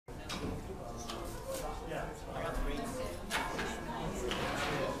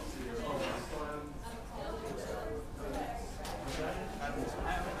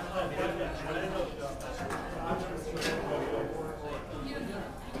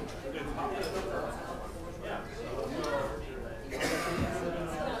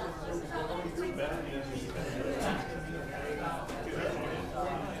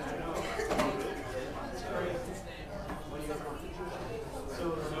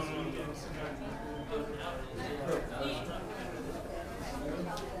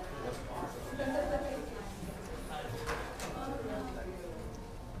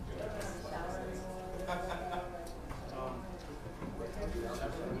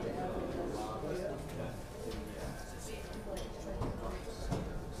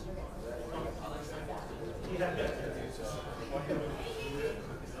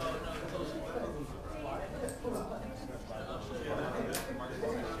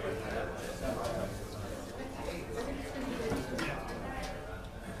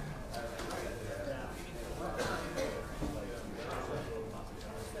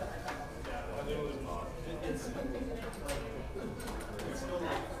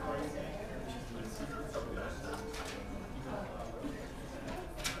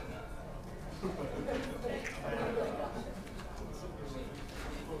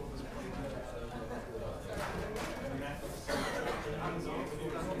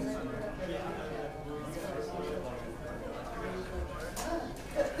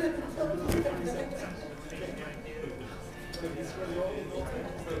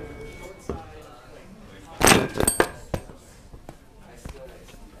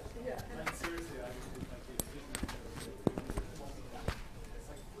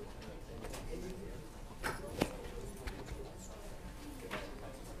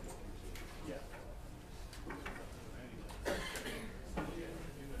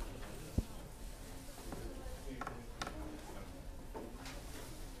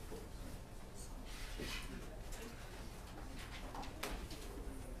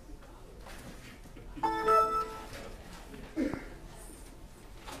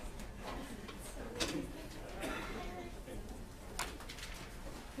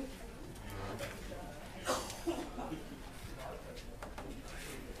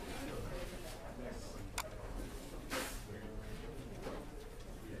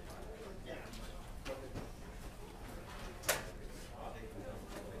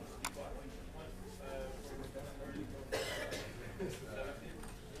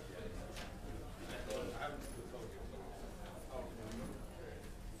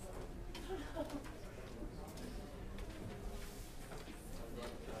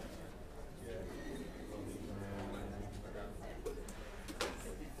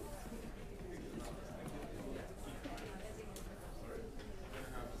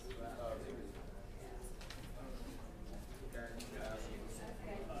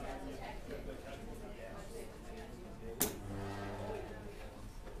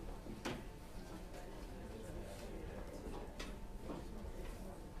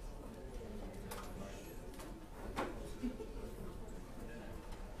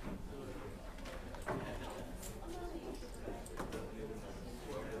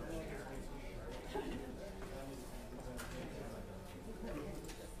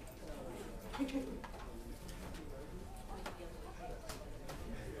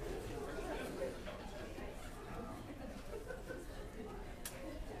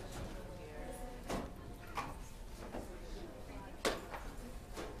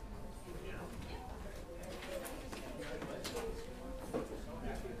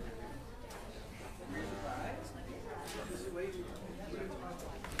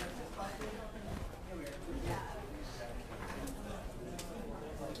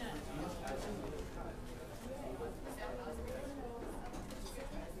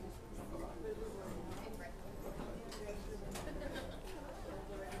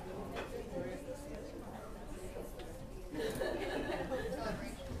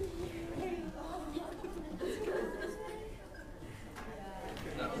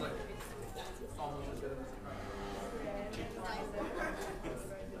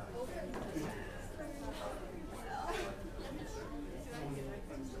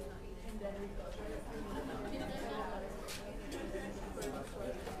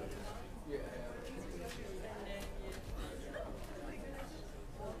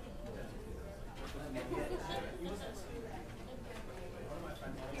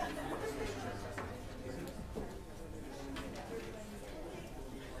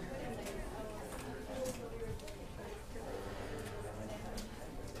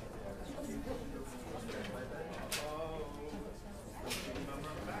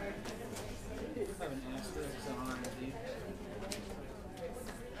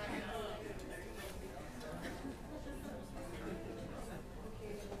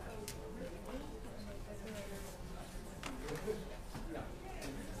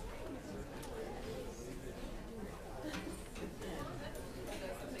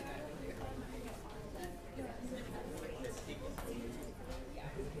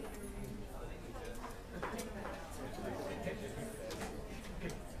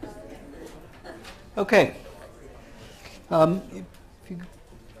Okay. If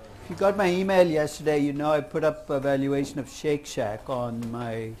you got my email yesterday, you know I put up a valuation of Shake Shack on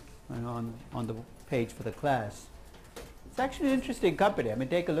my on the page for the class. It's actually an interesting company. I mean,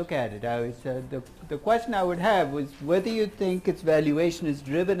 take a look at it. The question I would have was whether you think its valuation is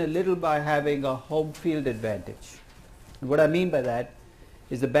driven a little by having a home field advantage. And what I mean by that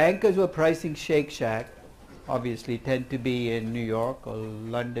is the bankers who are pricing Shake Shack obviously tend to be in New York or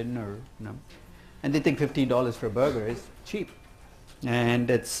London or and they think $15 for a burger is cheap. And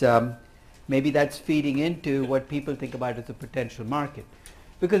it's maybe that's feeding into what people think about as a potential market.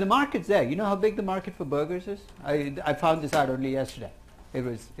 Because the market's there. You know how big the market for burgers is? I found this out only yesterday. It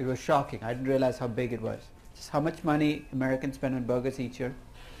was shocking. I didn't realize how big it was. Just how much money Americans spend on burgers each year?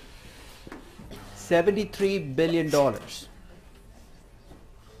 $73 billion. It's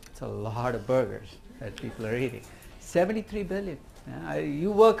a lot of burgers that people are eating. 73 billion.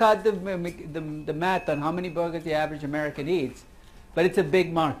 You work out the math on how many burgers the average American eats, but it's a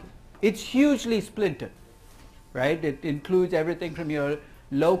big market. It's hugely splintered, right? It includes everything from your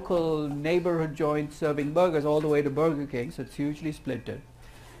local neighborhood joint serving burgers all the way to Burger King, so it's hugely splintered.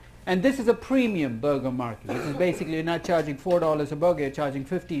 And this is a premium burger market. This is basically you're not charging $4 a burger, you're charging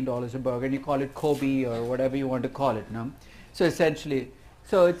 $15 a burger, and you call it Kobe or whatever you want to call it. No? So essentially,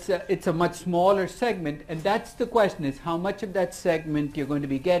 it's a much smaller segment, and that's the question: is how much of that segment you're going to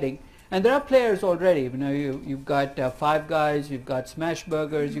be getting. And there are players already. You know, you've got Five Guys, you've got Smash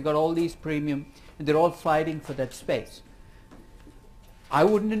Burgers, you've got all these premium, and they're all fighting for that space. I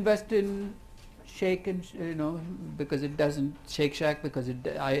wouldn't invest in Shake and because it doesn't Shake Shack because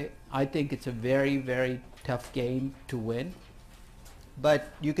I think it's a very, very tough game to win.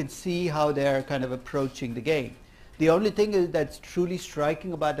 But you can see how they're kind of approaching the game. The only thing that's truly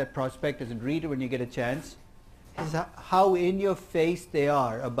striking about that prospect, as a reader when you get a chance, is how in your face they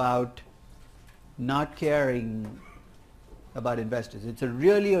are about not caring about investors. It's a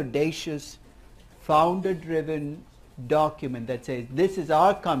really audacious, founder-driven document that says, this is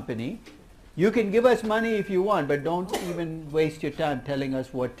our company. You can give us money if you want, but don't even waste your time telling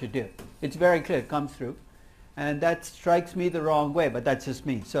us what to do. It's very clear. It comes through. And that strikes me the wrong way, but that's just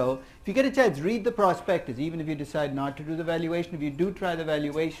me. So if you get a chance, read the prospectus, even if you decide not to do the valuation. If you do try the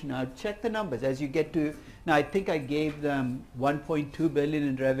valuation, check the numbers as you get to. Now, I think I gave them $1.2 billion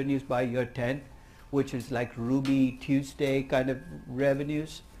in revenues by year 10, which is like Ruby Tuesday kind of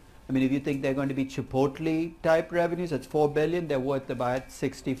revenues. I mean, if you think they're going to be Chipotle type revenues, that's $4 billion. They're worth about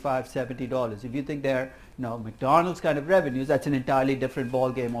 $65, $70. If you think they're McDonald's kind of revenues, that's an entirely different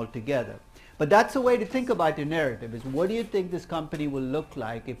ballgame altogether. But that's a way to think about your narrative, is what do you think this company will look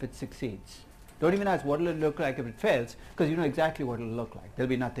like if it succeeds? Don't even ask what will it look like if it fails, because you know exactly what it'll look like. There'll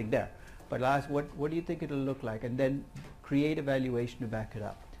be nothing there. But ask what do you think it'll look like, and then create a valuation to back it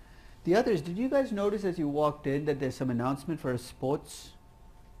up. The others, did you guys notice as you walked in that there's some announcement for a sports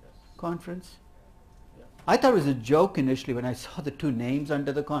conference? Yeah. I thought it was a joke initially when I saw the two names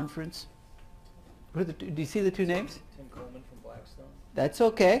under the conference. What are the do you see the two names? Tim Coleman from Blackstone. That's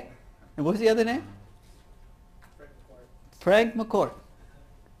okay. And what was the other name? Frank McCourt.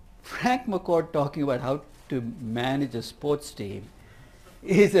 Frank McCourt talking about how to manage a sports team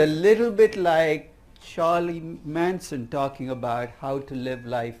is a little bit like Charlie Manson talking about how to live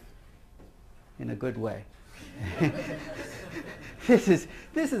life in a good way. This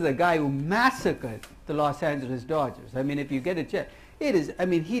is a guy who massacred the Los Angeles Dodgers. I mean, if you get a chance, it is. I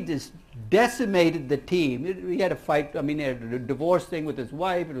mean, he just decimated the team. He had a fight. I mean, he had a divorce thing with his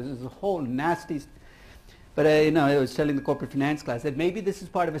wife. It was this whole nasty. But I was telling the corporate finance class that maybe this is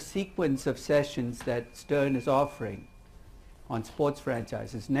part of a sequence of sessions that Stern is offering on sports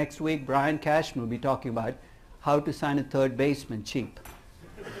franchises. Next week, Brian Cashman will be talking about how to sign a third baseman cheap,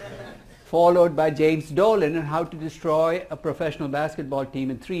 followed by James Dolan on how to destroy a professional basketball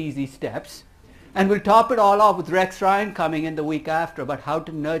team in 3 easy steps. And we'll top it all off with Rex Ryan coming in the week after about how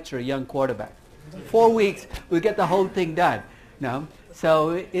to nurture a young quarterback. 4 weeks, we'll get the whole thing done.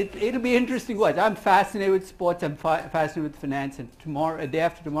 So it'll be interesting to watch. I'm fascinated with sports. I'm fascinated with finance. And tomorrow, a day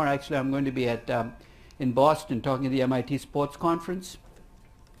after tomorrow, actually, I'm going to be in Boston talking at the MIT Sports Conference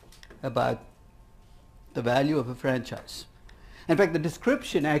about the value of a franchise. In fact, the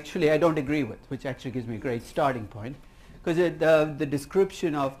description actually I don't agree with, which actually gives me a great starting point, because the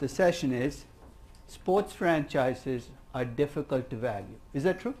description of the session is sports franchises are difficult to value. Is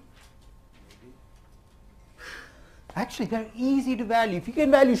that true? Actually, they're easy to value. If you can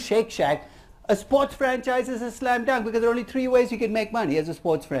value Shake Shack, a sports franchise is a slam dunk because there are only 3 ways you can make money as a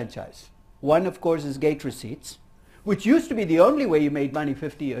sports franchise. One, of course, is gate receipts, which used to be the only way you made money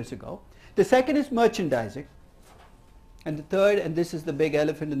 50 years ago. The second is merchandising. And the third, and this is the big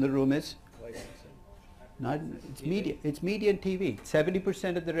elephant in the room, is it's media. It's media and TV.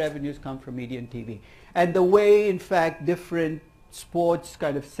 70% of the revenues come from media and TV. And the way, in fact, different sports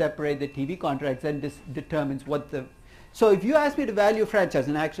kind of separate the TV contracts, and this determines what the... So if you ask me to value a franchise,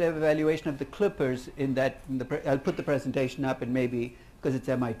 and I actually have a valuation of the Clippers I'll put the presentation up, and maybe, because it's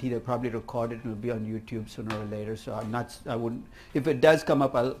MIT, they'll probably record it and it'll be on YouTube sooner or later, so I wouldn't, if it does come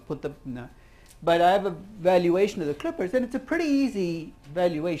up, I'll put the... No. But I have a valuation of the Clippers, and it's a pretty easy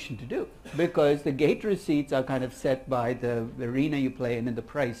valuation to do because the gate receipts are kind of set by the arena you play in and the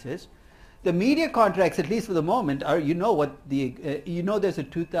prices. The media contracts, at least for the moment, are there's a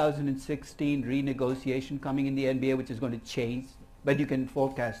 2016 renegotiation coming in the NBA which is going to change, but you can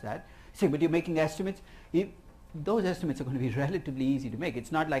forecast that. See, but you're making estimates. Those estimates are going to be relatively easy to make.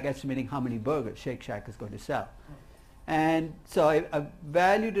 It's not like estimating how many burgers Shake Shack is going to sell. And so I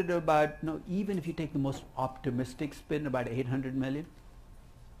valued it about, even if you take the most optimistic spin, about 800 million.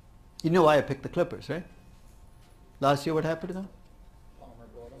 You know why I picked the Clippers, right? Last year, what happened to them?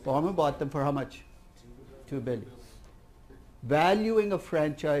 Palmer bought them for how much? $2 billion. Valuing a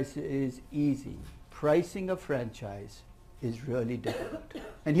franchise is easy. Pricing a franchise is really difficult.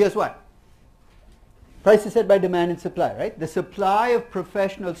 And here's why. Price is set by demand and supply, right? The supply of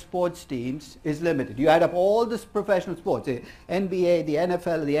professional sports teams is limited. You add up all this professional sports, the NBA, the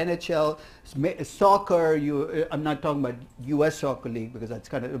NFL, the NHL, soccer. I'm not talking about U.S. Soccer League because that's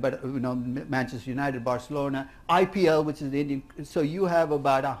kind of, but Manchester United, Barcelona, IPL, which is the Indian. So you have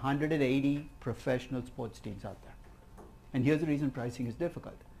about 180 professional sports teams out there. And here's the reason pricing is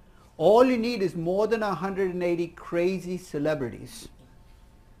difficult. All you need is more than 180 crazy celebrities.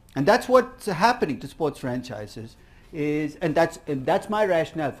 And that's what's happening to sports franchises and that's my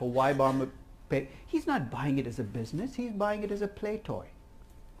rationale for why Ballmer paid. He's not buying it as a business, he's buying it as a play toy.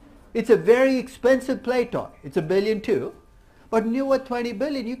 It's a very expensive play toy. It's $1 billion too. But at 20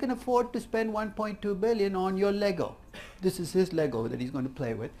 billion, you can afford to spend 1.2 billion on your Lego. This is his Lego that he's going to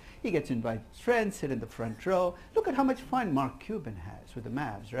play with. He gets to invite his friends, sit in the front row. Look at how much fun Mark Cuban has with the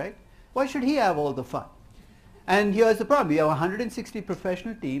Mavs, right? Why should he have all the fun? And here's the problem. You have 160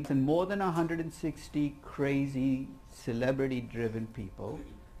 professional teams and more than 160 crazy celebrity-driven people.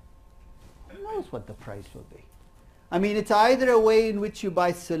 Who knows what the price will be? I mean, it's either a way in which you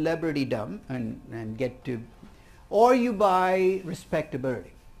buy celebritydom and get to, or you buy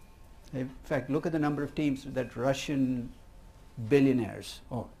respectability. In fact, look at the number of teams that Russian billionaires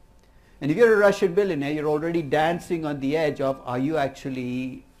own. And if you're a Russian billionaire, you're already dancing on the edge of, are you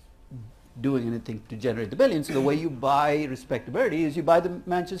actually doing anything to generate the billions? So the way you buy respectability is you buy the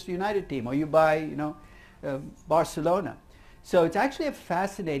Manchester United team, or you buy, Barcelona. So it's actually a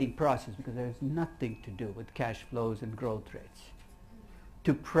fascinating process because there's nothing to do with cash flows and growth rates.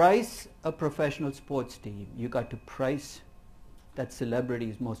 To price a professional sports team, you got to price that celebrity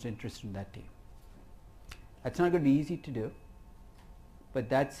is most interested in that team. That's not going to be easy to do, but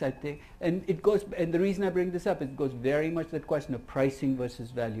that's, I think, and it goes, and the reason I bring this up, it goes very much to that question of pricing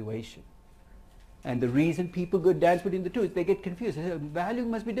versus valuation. And the reason people go dance between the two is they get confused. They say, value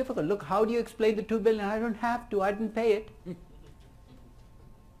must be difficult. Look, how do you explain the $2 billion? I don't have to. I didn't pay it.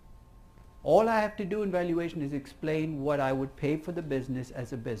 All I have to do in valuation is explain what I would pay for the business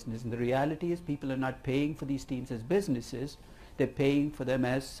as a business. And the reality is people are not paying for these teams as businesses. They're paying for them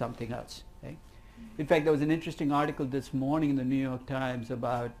as something else. Okay? In fact, there was an interesting article this morning in the New York Times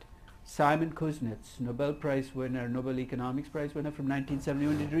about Simon Kuznets, Nobel Prize winner, Nobel Economics Prize winner from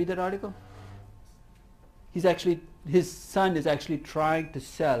 1971. Did you read that article? His son is actually trying to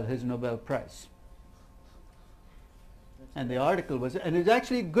sell his Nobel Prize. And the article was, and it's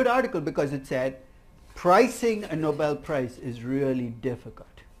actually a good article because it said, pricing a Nobel Prize is really difficult.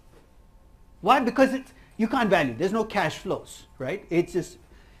 Why? Because you can't value. There's no cash flows, right? It's just,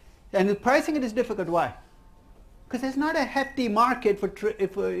 and the pricing it is difficult. Why? Because there's not a hefty market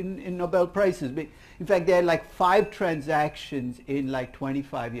in Nobel Prizes. In fact, there are like 5 transactions in like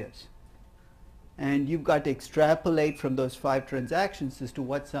 25 years. And you've got to extrapolate from those 5 transactions as to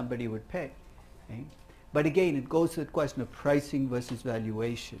what somebody would pay. Okay? But again, it goes to the question of pricing versus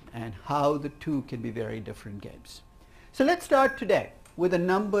valuation and how the two can be very different games. So let's start today with a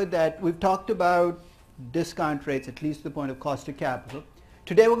number that we've talked about discount rates, at least to the point of cost of capital.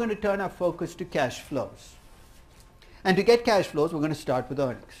 Today we're going to turn our focus to cash flows. And to get cash flows, we're going to start with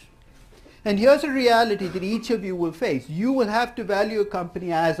earnings. And here's a reality that each of you will face. You will have to value a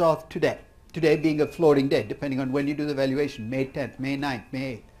company as of today. Today being a floating date, depending on when you do the valuation, May 10th, May 9th,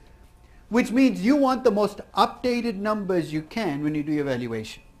 May 8th. Which means you want the most updated numbers you can when you do your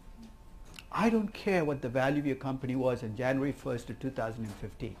valuation. I don't care what the value of your company was on January 1st of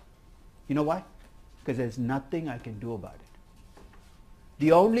 2015. You know why? Because there's nothing I can do about it.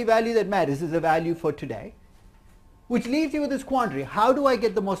 The only value that matters is the value for today, which leaves you with this quandary. How do I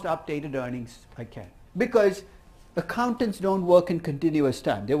get the most updated earnings I can? Because accountants don't work in continuous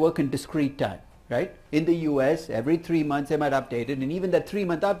time. They work in discrete time, right? In the US, every 3 months they might update it, and even that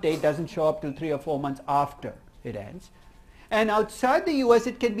 3-month update doesn't show up till 3 or 4 months after it ends. And outside the US,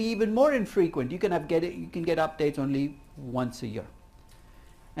 it can be even more infrequent. You can get updates only once a year.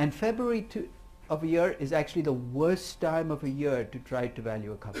 And February of a year is actually the worst time of a year to try to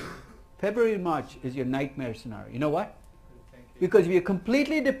value a company. February and March is your nightmare scenario. You know why? Because if you're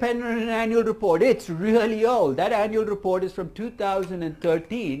completely dependent on an annual report, it's really old. That annual report is from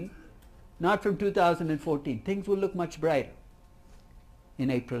 2013, not from 2014. Things will look much brighter in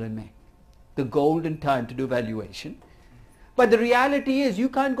April and May, the golden time to do valuation. But the reality is you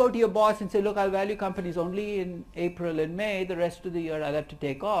can't go to your boss and say, look, I'll value companies only in April and May. The rest of the year I'll have to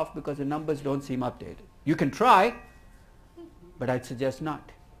take off because the numbers don't seem updated. You can try, but I'd suggest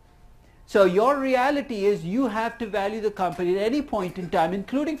not. So your reality is you have to value the company at any point in time,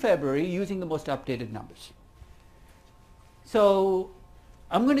 including February, using the most updated numbers. So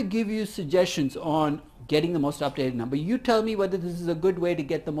I'm going to give you suggestions on getting the most updated number. You tell me whether this is a good way to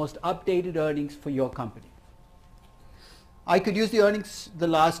get the most updated earnings for your company. I could use the earnings the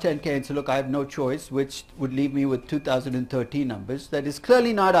last 10K and say, look, I have no choice, which would leave me with 2013 numbers. That is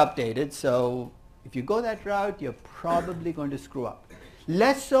clearly not updated. So if you go that route, you're probably going to screw up.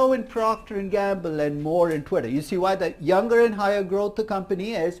 Less so in Procter & Gamble and more in Twitter. You see why? The younger and higher growth the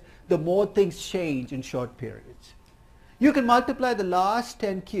company is, the more things change in short periods. You can multiply the last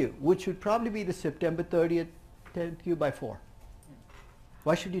 10Q, which would probably be the September 30th 10Q, by 4.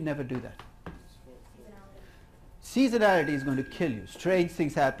 Why should you never do that? Seasonality is going to kill you. Strange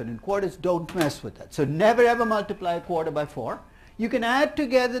things happen in quarters. Don't mess with that. So never ever multiply a quarter by 4. You can add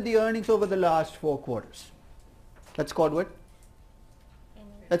together the earnings over the last 4 quarters. That's called what?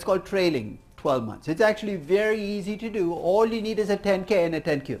 That's called trailing 12 months. It's actually very easy to do. All you need is a 10K and a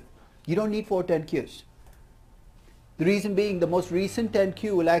 10Q. You don't need 4 10Qs. The reason being the most recent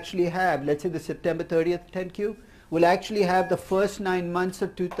 10Q will actually have, let's say the September 30th 10Q, will actually have the first 9 months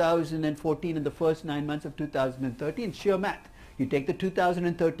of 2014 and the first 9 months of 2013. Sheer math. You take the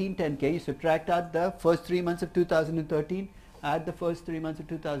 2013 10K, you subtract out the first 3 months of 2013, add the first 3 months of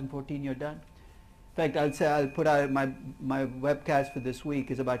 2014, you're done. In fact, I'll put out my webcast for this week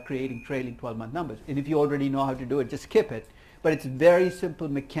is about creating trailing 12-month numbers. And if you already know how to do it, just skip it. But it's very simple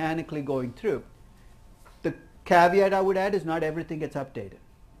mechanically going through. The caveat I would add is not everything gets updated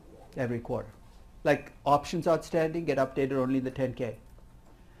every quarter. Like options outstanding get updated only in the 10K.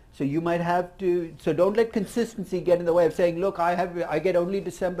 So you might have to, so don't let consistency get in the way of saying, look, I get only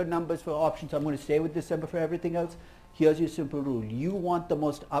December numbers for options, so I'm going to stay with December for everything else. Here's your simple rule. You want the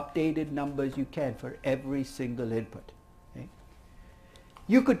most updated numbers you can for every single input. Okay?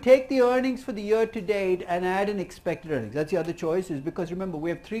 You could take the earnings for the year to date and add an expected earnings. That's the other choice, is because remember, we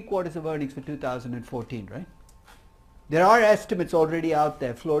have 3/4 of earnings for 2014, right? There are estimates already out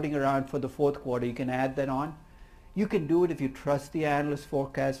there floating around for the fourth quarter. You can add that on. You can do it if you trust the analyst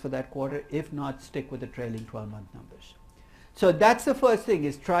forecast for that quarter. If not, stick with the trailing 12-month numbers. So that's the first thing,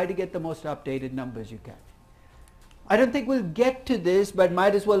 is try to get the most updated numbers you can. I don't think we'll get to this, but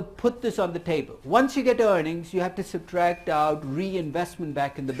might as well put this on the table. Once you get earnings, you have to subtract out reinvestment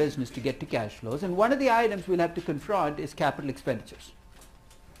back in the business to get to cash flows. And one of the items we'll have to confront is capital expenditures.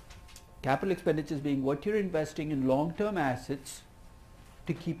 Capital expenditures being what you're investing in long-term assets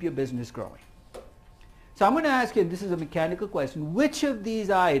to keep your business growing. So I'm going to ask you, and this is a mechanical question, which of these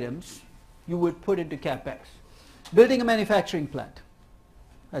items you would put into CapEx? Building a manufacturing plant.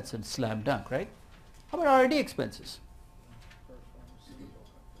 That's a slam dunk, right? How about R&D expenses?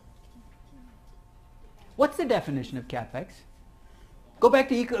 What's the definition of CapEx? Go back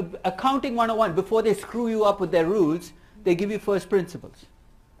to Accounting 101. Before they screw you up with their rules, they give you first principles.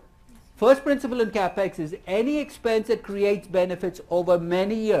 First principle in CapEx is any expense that creates benefits over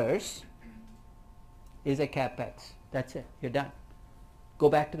many years is a CapEx. That's it. You're done. Go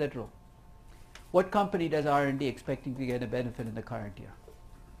back to that rule. What company does R&D expecting to get a benefit in the current year?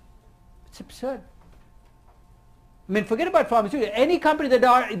 It's absurd. I mean, forget about pharmaceuticals. Any company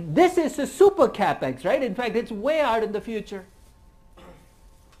that this is a super CapEx, right? In fact, it's way out in the future.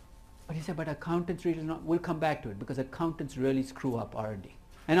 But he said, but accountants really not. We'll come back to it because accountants really screw up R&D.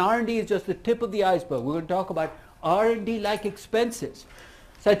 And R&D is just the tip of the iceberg. We're going to talk about R&D-like expenses,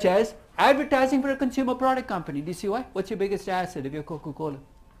 such as advertising for a consumer product company. Do you see why? What's your biggest asset if you're Coca-Cola?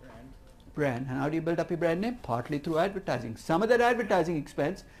 Brand. And how do you build up your brand name? Partly through advertising. Some of that advertising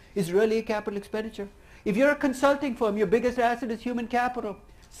expense is really a capital expenditure. If you're a consulting firm, your biggest asset is human capital.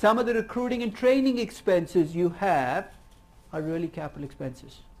 Some of the recruiting and training expenses you have are really capital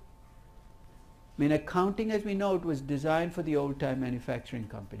expenses. I mean, accounting, as we know, it was designed for the old-time manufacturing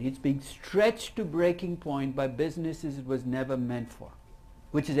company. It's being stretched to breaking point by businesses it was never meant for,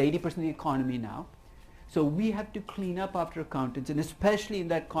 which is 80% of the economy now. So we have to clean up after accountants, and especially in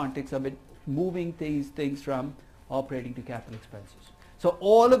that context of it moving these things from operating to capital expenses. So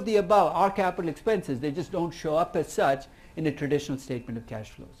all of the above are capital expenses. They just don't show up as such in a traditional statement of cash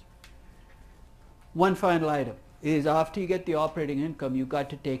flows. One final item is after you get the operating income, you've got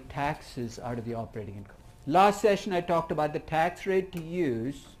to take taxes out of the operating income. Last session I talked about the tax rate to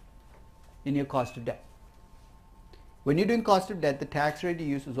use in your cost of debt. When you're doing cost of debt, the tax rate you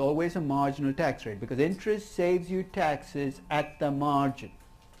use is always a marginal tax rate because interest saves you taxes at the margin.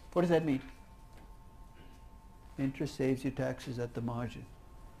 What does that mean? Interest saves you taxes at the margin.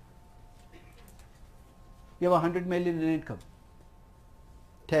 You have 100 million in income,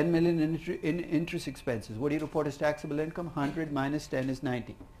 10 million in interest expenses. What do you report as taxable income? 100 minus 10 is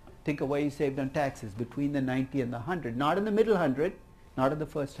 90. Think of what you saved on taxes between the 90 and the 100. Not in the middle 100, not in the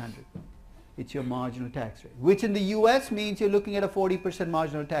first 100. It's your marginal tax rate, which in the US means you're looking at a 40%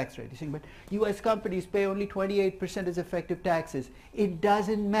 marginal tax rate. You're saying, but US companies pay only 28% as effective taxes. It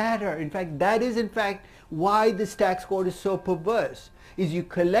doesn't matter. In fact, that is in fact why this tax code is so perverse, is you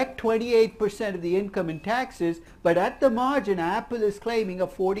collect 28% of the income in taxes, but at the margin, Apple is claiming a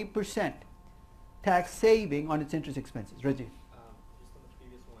 40% tax saving on its interest expenses. Rajiv. Just on the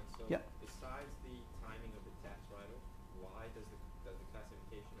previous one, so yeah. Besides the timing of the tax write-off, why does the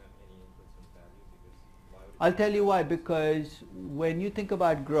classification have any influence on value? Because why would it I'll tell you why, because when you think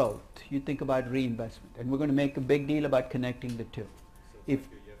about growth, you think about reinvestment, and we're going to make a big deal about connecting the two. So If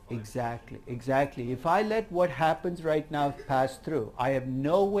Exactly. If I let what happens right now pass through, I have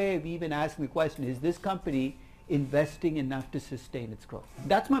no way of even asking the question, is this company investing enough to sustain its growth?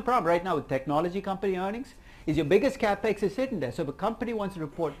 That's my problem right now with technology company earnings, is your biggest CapEx is sitting there. So if a company wants to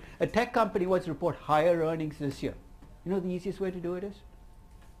report, a tech company wants to report higher earnings this year, you know the easiest way to do it is?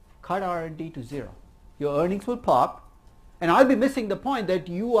 Cut R&D to zero. Your earnings will pop, and I'll be missing the point that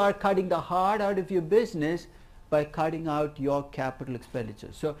you are cutting the heart out of your business by cutting out your capital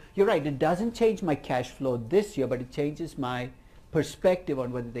expenditures. So you're right, it doesn't change my cash flow this year, but it changes my perspective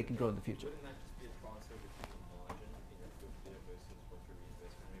on whether they can grow in the future. Wouldn't that just be a transfer between the margin in your good year versus what your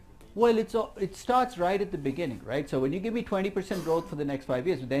reinvestment rate would be? Well, it starts right at the beginning, right? So when you give me 20% growth for the next 5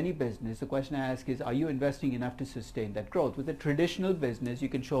 years with any business, the question I ask is, are you investing enough to sustain that growth? With a traditional business, you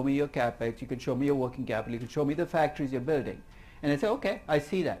can show me your CapEx, you can show me your working capital, you can show me the factories you're building. And I say, okay, I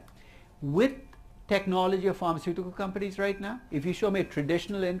see that. With technology or pharmaceutical companies right now, if you show me a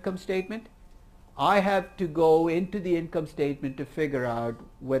traditional income statement, I have to go into the income statement to figure out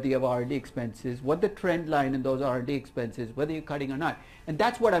whether you have R&D expenses, what the trend line in those R&D expenses, whether you're cutting or not. And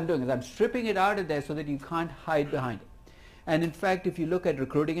that's what I'm doing, is I'm stripping it out of there so that you can't hide behind it. And in fact, if you look at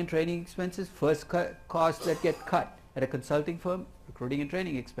recruiting and training expenses, first costs that get cut at a consulting firm, recruiting and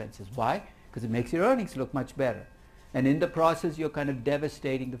training expenses. Why? Because it makes your earnings look much better. And in the process, you're kind of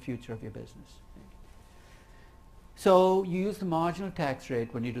devastating the future of your business. So you use the marginal tax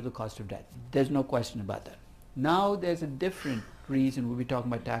rate when you do the cost of debt. There's no question about that. Now there's a different reason we'll be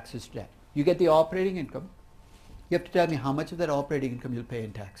talking about taxes today. You get the operating income. You have to tell me how much of that operating income you'll pay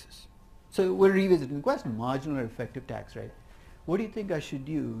in taxes. So we're revisiting the question, marginal or effective tax rate. What do you think I should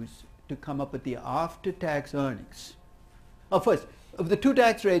use to come up with the after-tax earnings? Oh, first, of the two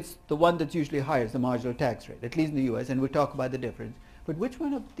tax rates, the one that's usually higher is the marginal tax rate, at least in the US, and we'll talk about the difference. But which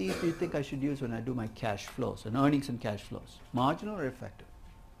one of these do you think I should use when I do my cash flows, and earnings and cash flows? Marginal or effective?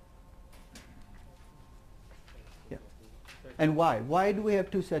 Yeah. And why? Why do we have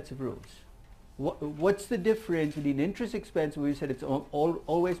two sets of rules? What's the difference between interest expense where you said it's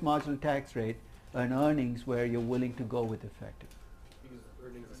always marginal tax rate and earnings where you're willing to go with effective? Because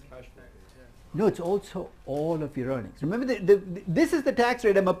earnings is cash flow. No, it's also all of your earnings. Remember, this is the tax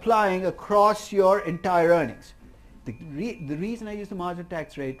rate I'm applying across your entire earnings. The reason I use the marginal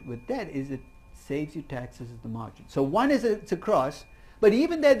tax rate with debt is it saves you taxes at the margin. So one is it's across, but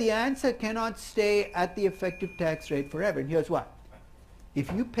even there the answer cannot stay at the effective tax rate forever. And here's why. If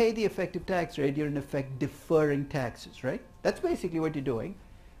you pay the effective tax rate, you're in effect deferring taxes, right? That's basically what you're doing.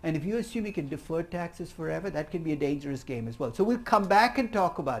 And if you assume you can defer taxes forever, that can be a dangerous game as well. So we'll come back and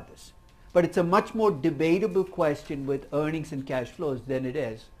talk about this. But it's a much more debatable question with earnings and cash flows than it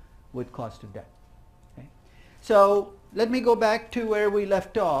is with cost of debt. Okay? So let me go back to where we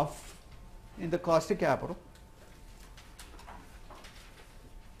left off in the cost of capital.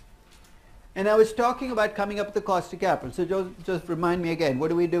 And I was talking about coming up with the cost of capital. So just remind me again,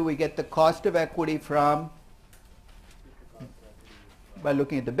 what do? We get the cost of equity from, by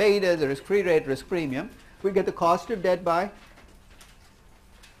looking at the beta, the risk-free rate, risk premium. We get the cost of debt by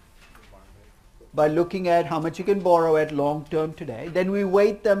looking at how much you can borrow at long term today. Then we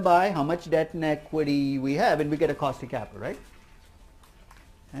weight them by how much debt and equity we have, and we get a cost of capital, right?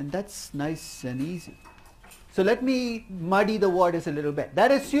 And that's nice and easy. So let me muddy the waters a little bit.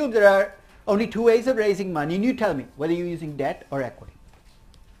 That assumes there are only two ways of raising money, and you tell me whether you're using debt or equity.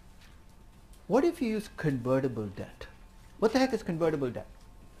 What if you use convertible debt? What the heck is convertible debt?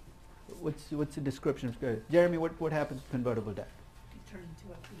 What's the description of convertible? Jeremy, what happens with convertible debt? Turn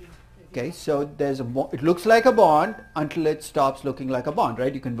into equity. Okay, so it looks like a bond until it stops looking like a bond,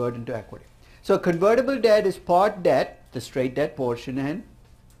 right? You convert into equity. So convertible debt is part debt, the straight debt portion, and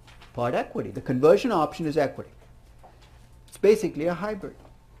part equity. The conversion option is equity. It's basically a hybrid.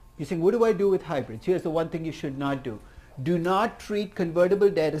 You're saying, what do I do with hybrids? Here's the one thing you should not do. Do not treat convertible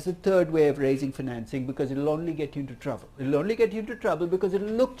debt as a third way of raising financing, because it'll only get you into trouble. It'll only get you into trouble because it'll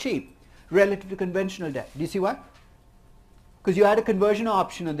look cheap relative to conventional debt. Do you see why? Because you had a conversion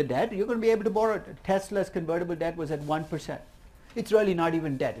option on the debt, you're going to be able to borrow it. Tesla's convertible debt was at 1%. It's really not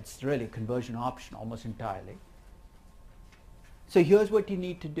even debt, it's really a conversion option almost entirely. So here's what you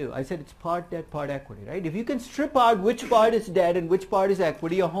need to do. I said it's part debt, part equity, right? If you can strip out which part is debt and which part is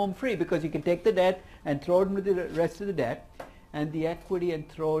equity, you're home free, because you can take the debt and throw it in with the rest of the debt, and the equity and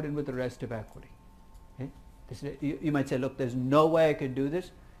throw it in with the rest of equity. Okay? You might say, look, there's no way I can do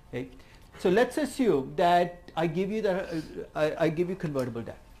this. Okay? So let's assume that I give you I give you convertible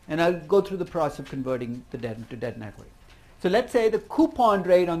debt, and I'll go through the process of converting the debt into debt and equity. So let's say the coupon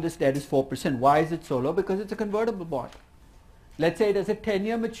rate on this debt is 4%. Why is it so low? Because it's a convertible bond. Let's say it has a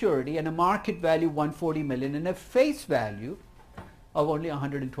 10-year maturity and a market value of 140 million and a face value of only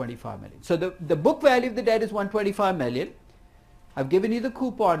 125 million. So the book value of the debt is 125 million. I've given you the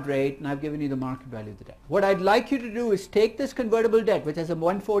coupon rate and I've given you the market value of the debt. What I'd like you to do is take this convertible debt, which has a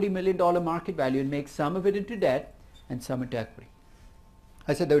 $140 million market value, and make some of it into debt and some into equity.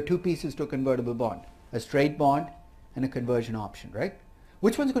 I said there are two pieces to a convertible bond, a straight bond and a conversion option, right?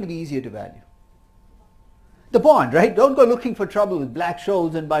 Which one's going to be easier to value? The bond, right? Don't go looking for trouble with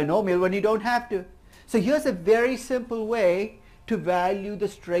Black-Scholes and binomial when you don't have to. So here's a very simple way to value the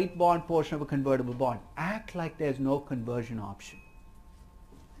straight bond portion of a convertible bond. Act like there's no conversion option.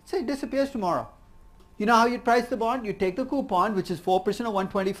 Say it disappears tomorrow. You know how you price the bond? You take the coupon, which is 4% of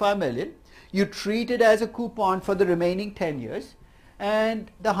 125 million. You treat it as a coupon for the remaining 10 years.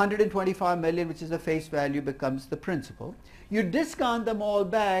 And the 125 million, which is the face value, becomes the principal. You discount them all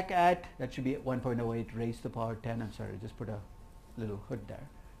back at, that should be at 1.08 raised to the power 10. I'm sorry, just put a little hood there.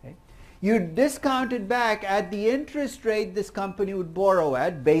 Okay? You discount it back at the interest rate this company would borrow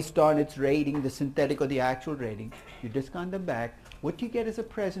at based on its rating, the synthetic or the actual rating. You discount them back. What you get as a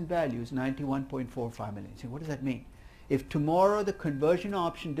present value is 91.45 million. So what does that mean? if tomorrow the conversion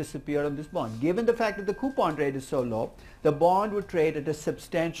option disappeared on this bond, given the fact that the coupon rate is so low, the bond would trade at a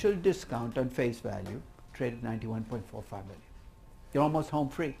substantial discount on face value, trade at 91.45 million. You're almost home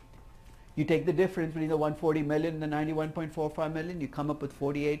free. You take the difference between the 140 million and the 91.45 million, you come up with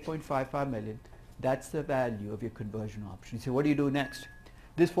 48.55 million. That's the value of your conversion option. You say, what do you do next?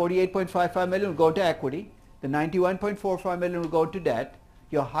 This 48.55 million will go to equity. The 91.45 million will go to debt.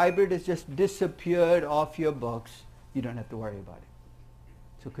 Your hybrid has just disappeared off your books. You don't have to worry about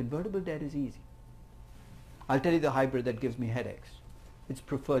it. So convertible debt is easy. I'll tell you the hybrid that gives me headaches. It's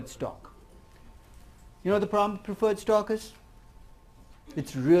preferred stock. You know what the problem with preferred stock is?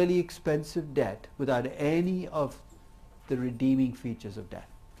 It's really expensive debt without any of the redeeming features of debt.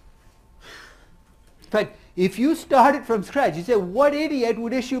 In fact, if you started from scratch, you say, what idiot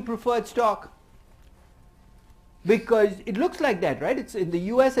would issue preferred stock? Because it looks like that, right? It's in the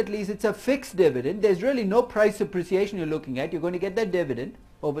US at least, it's a fixed dividend. There's really no price appreciation you're looking at. You're going to get that dividend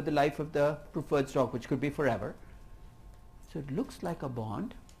over the life of the preferred stock, which could be forever. So it looks like a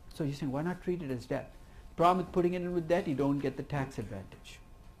bond. So you're saying, why not treat it as debt? Problem with putting it in with debt, you don't get the tax advantage.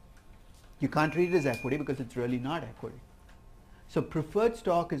 You can't treat it as equity because it's really not equity. So preferred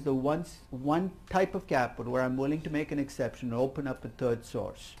stock is the one type of capital where I'm willing to make an exception and open up a third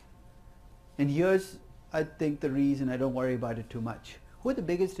source. And here's, I think, the reason I don't worry about it too much. Who are the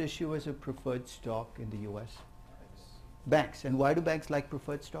biggest issuers of preferred stock in the US? Banks. And why do banks like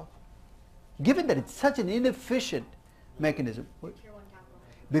preferred stock? Given that it's such an inefficient mechanism.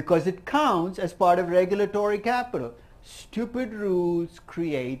 Because it counts as part of regulatory capital. Stupid rules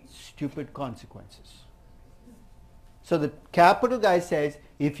create stupid consequences. So the capital guy says,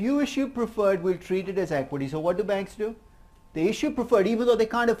 if you issue preferred, we'll treat it as equity. So what do banks do? They issue preferred even though they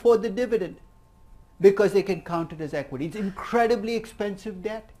can't afford the dividend because they can count it as equity. It's incredibly expensive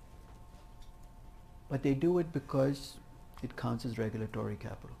debt. But they do it because it counts as regulatory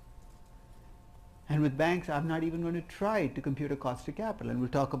capital. And with banks, I'm not even going to try to compute a cost of capital. And we'll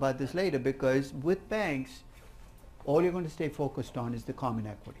talk about this later because with banks, all you're going to stay focused on is the common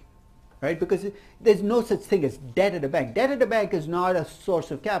equity. Right? Because there's no such thing as debt at a bank. Debt at a bank is not a source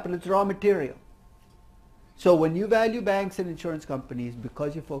of capital, it's raw material. So when you value banks and insurance companies,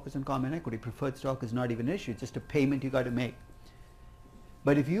 because you focus on common equity, preferred stock is not even an issue, it's just a payment you got to make.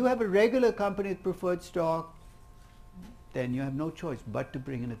 But if you have a regular company with preferred stock, then you have no choice but to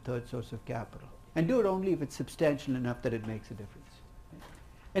bring in a third source of capital. And do it only if it's substantial enough that it makes a difference.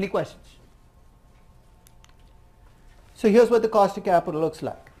 Any questions? So here's what the cost of capital looks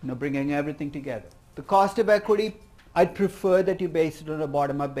like, bringing everything together. The cost of equity, I'd prefer that you base it on a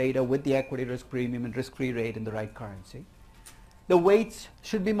bottom-up beta with the equity risk premium and risk-free rate in the right currency. The weights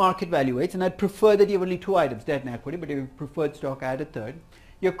should be market value weights, and I'd prefer that you have only two items, debt and equity, but if you preferred stock, add a third.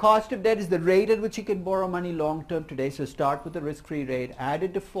 Your cost of debt is the rate at which you can borrow money long-term today, so start with the risk-free rate, add a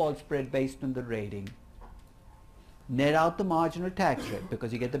default spread based on the rating, net out the marginal tax rate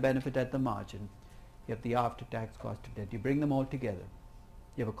because you get the benefit at the margin. You have the after-tax cost of debt. You bring them all together.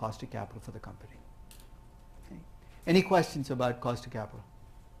 You have a cost of capital for the company. Okay. Any questions about cost of capital?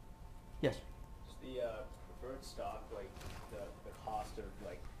 Yes? The preferred stock, like the cost of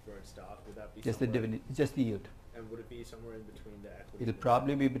preferred stock, would that be just the dividend, just the yield. And would it be somewhere in between the equity? It'll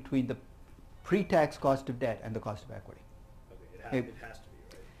probably be between the pre-tax cost of debt and the cost of equity. Okay, it has to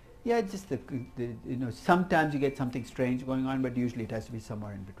be, right? Yeah, it's just sometimes you get something strange going on, but usually it has to be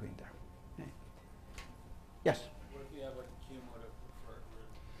somewhere in between there. Okay. Yes? What if you have a cumulative preferred where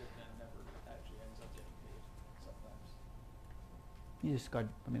dividend never actually ends up getting paid sometimes? You just got,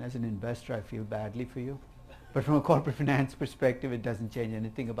 as an investor, I feel badly for you. But from a corporate finance perspective, it doesn't change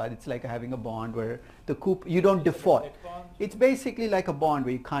anything about it. It's like having a bond where you don't default. It's basically like a bond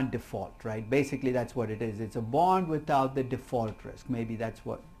where you can't default, right? Basically, that's what it is. It's a bond without the default risk. Maybe that's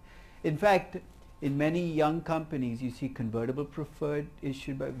what. In fact, in many young companies, you see convertible preferred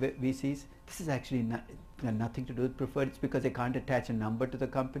issued by VCs. This is actually nothing to do with preferred. It's because they can't attach a number to the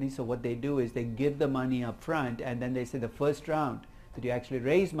company. So what they do is they give the money up front, and then they say the first round that you actually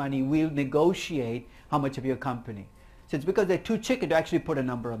raise money, we'll negotiate how much of your company. So it's because they're too chicken to actually put a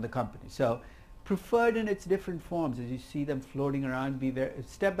number on the company. So preferred in its different forms, as you see them floating around,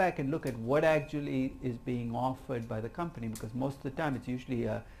 step back and look at what actually is being offered by the company, because most of the time it's usually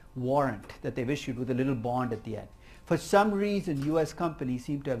a warrant that they've issued with a little bond at the end. For some reason, US companies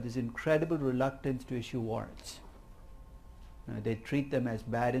seem to have this incredible reluctance to issue warrants. They treat them as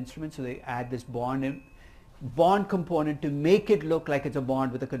bad instruments, so they add this bond component to make it look like it's a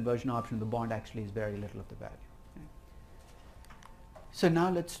bond with a conversion option. The bond actually is very little of the value. Okay. So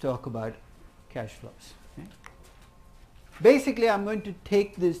now let's talk about cash flows. Okay. Basically, I'm going to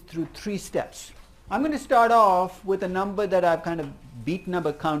take this through three steps. I'm going to start off with a number that I've kind of beaten up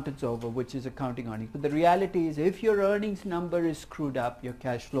accountants over, which is accounting earnings. But the reality is if your earnings number is screwed up, your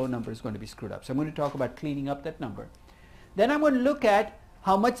cash flow number is going to be screwed up. So I'm going to talk about cleaning up that number. Then I'm going to look at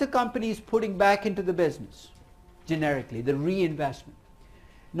how much the company is putting back into the business, generically, the reinvestment.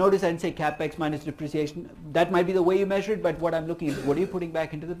 Notice I didn't say CapEx minus depreciation. That might be the way you measure it, but what I'm looking at is what are you putting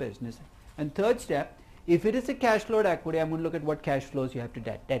back into the business. And third step, if it is a cash flow to equity, I'm going to look at what cash flows you have to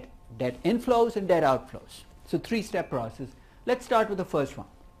debt. Debt inflows and debt outflows. So three-step process. Let's start with the first one.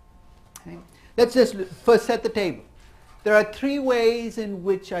 Okay. Let's just first set the table. There are three ways in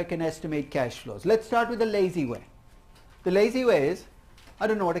which I can estimate cash flows. Let's start with the lazy way. The lazy way is, I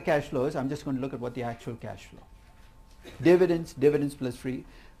don't know what a cash flow is. I'm just going to look at what the actual cash flow. Dividends plus free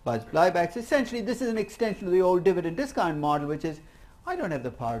buybacks. Essentially, this is an extension of the old dividend discount model, which is, I don't have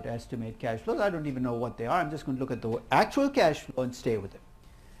the power to estimate cash flows. I don't even know what they are. I'm just going to look at the actual cash flow and stay with it.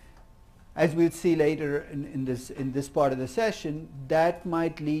 As we'll see later in this part of the session, that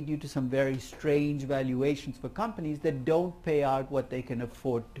might lead you to some very strange valuations for companies that don't pay out what they can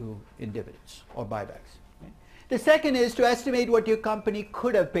afford to in dividends or buybacks. Right? The second is to estimate what your company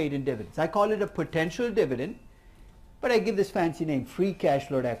could have paid in dividends. I call it a potential dividend, but I give this fancy name, free cash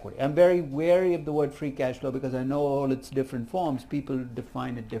flow to equity. I'm very wary of the word free cash flow because I know all its different forms. People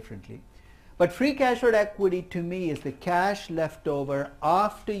define it differently. But free cash flow to equity to me is the cash left over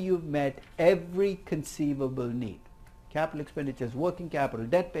after you've met every conceivable need. Capital expenditures, working capital,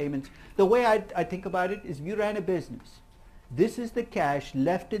 debt payments. The way I think about it is if you ran a business, this is the cash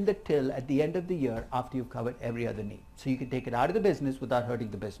left in the till at the end of the year after you've covered every other need. So you can take it out of the business without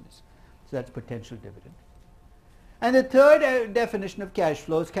hurting the business. So that's potential dividend. And the third definition of cash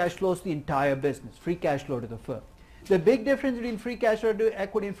flow is the entire business, free cash flow to the firm. The big difference between free cash flow to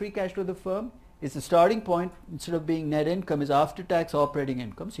equity and free cash flow to the firm is the starting point, instead of being net income, is after-tax operating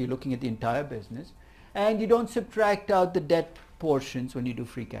income. So you're looking at the entire business. And you don't subtract out the debt portions when you do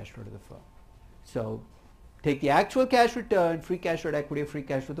free cash flow to the firm. So take the actual cash return, free cash flow to equity or free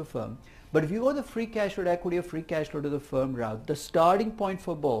cash flow to the firm. But if you go the free cash flow to equity or free cash flow to the firm route, the starting point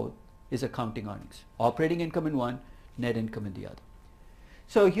for both is accounting earnings. Operating income in one, net income in the other.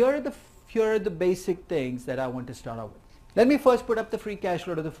 So here are the basic things that I want to start out with. Let me first put up the free cash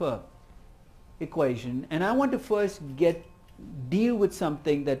flow to the firm equation, and I want to first deal with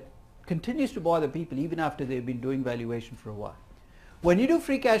something that continues to bother people even after they've been doing valuation for a while. When you do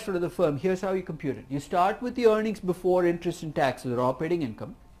free cash flow to the firm, here's how you compute it. You start with the earnings before interest and taxes or operating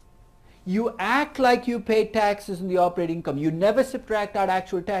income. You act like you pay taxes on the operating income. You never subtract out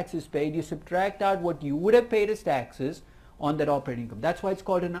actual taxes paid. You subtract out what you would have paid as taxes on that operating income. That's why it's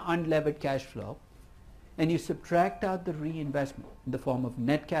called an unlevered cash flow. And you subtract out the reinvestment in the form of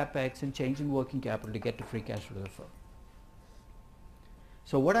net capex and change in working capital to get to free cash flow to the firm.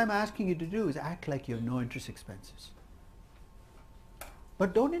 So what I'm asking you to do is act like you have no interest expenses.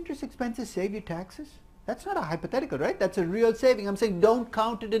 But don't interest expenses save you taxes? That's not a hypothetical, right? That's a real saving. I'm saying don't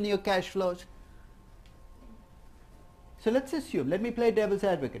count it in your cash flows. So let's assume, let me play devil's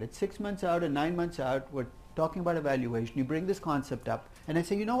advocate. It's 6 months out and 9 months out. We're talking about evaluation. You bring this concept up and I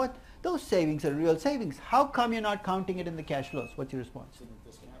say, you know what? Those savings are real savings. How come you're not counting it in the cash flows? What's your response?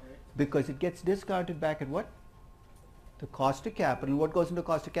 Discount rate? Because it gets discounted back at what? The cost of capital. What goes into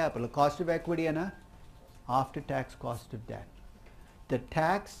cost of capital? A cost of equity and a after-tax cost of debt. The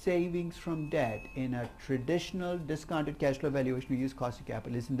tax savings from debt in a traditional discounted cash flow valuation, we use cost of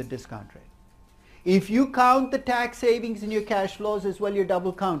capital, is in the discount rate. If you count the tax savings in your cash flows as well, you're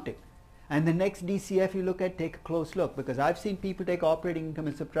double counting. And the next DCF you look at, take a close look, because I've seen people take operating income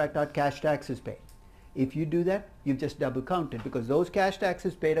and subtract out cash taxes paid. If you do that, you've just double counted, because those cash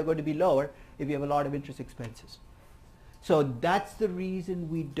taxes paid are going to be lower if you have a lot of interest expenses. So that's the reason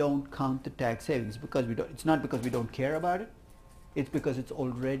we don't count the tax savings, because we don't. It's not because we don't care about it. It's because it's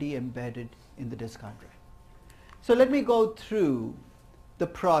already embedded in the discount rate. So let me go through the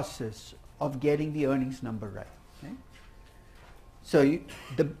process of getting the earnings number right. Okay? So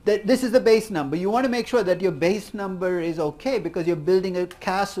this is the base number. You want to make sure that your base number is okay because you're building a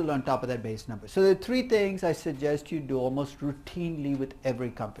castle on top of that base number. So there are 3 things I suggest you do almost routinely with every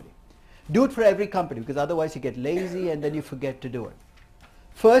company. Do it for every company because otherwise you get lazy and then you forget to do it.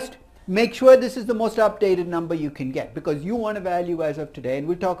 First, make sure this is the most updated number you can get because you want a value as of today, and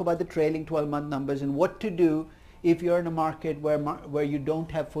we'll talk about the trailing 12-month numbers and what to do if you're in a market where you don't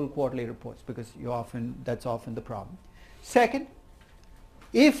have full quarterly reports, because that's often the problem. Second,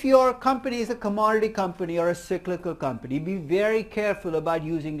 if your company is a commodity company or a cyclical company, be very careful about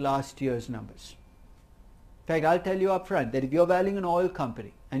using last year's numbers. In fact, I'll tell you up front that if you're valuing an oil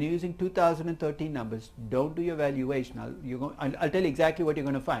company and you're using 2013 numbers, don't do your valuation. I'll tell you exactly what you're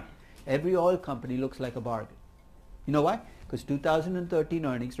going to find. Every oil company looks like a bargain. You know why? Because 2013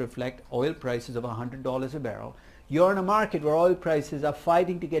 earnings reflect oil prices of $100 a barrel. You're in a market where oil prices are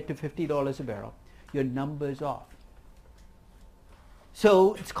fighting to get to $50 a barrel. Your number's off.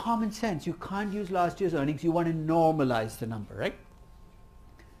 So it's common sense. You can't use last year's earnings. You want to normalize the number, right?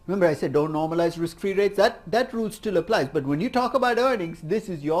 Remember I said don't normalize risk-free rates. That rule still applies. But when you talk about earnings, this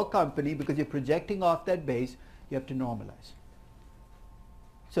is your company because you're projecting off that base. You have to normalize.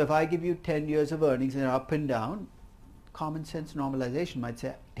 So if I give you 10 years of earnings and they're up and down, common sense normalization might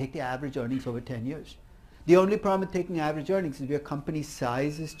say take the average earnings over 10 years. The only problem with taking average earnings is if your company's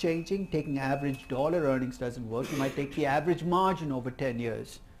size is changing, taking average dollar earnings doesn't work. You might take the average margin over 10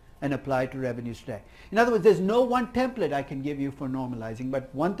 years and apply it to revenues today. In other words, there's no one template I can give you for normalizing,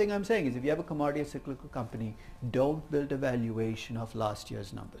 but one thing I'm saying is if you have a commodity or cyclical company, don't build a valuation of last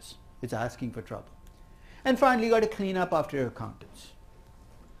year's numbers. It's asking for trouble. And finally, you got to clean up after your accountants.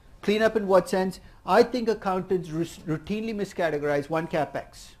 Clean up in what sense? I think accountants routinely miscategorize one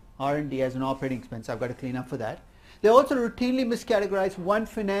CapEx, R&D as an operating expense. I've got to clean up for that. They also routinely miscategorize one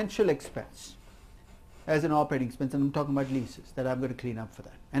financial expense as an operating expense, and I'm talking about leases, that I'm going to clean up for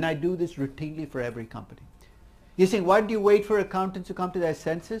that. And I do this routinely for every company. You're saying, why do you wait for accountants to come to their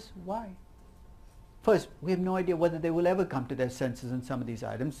senses? Why? First, we have no idea whether they will ever come to their senses on some of these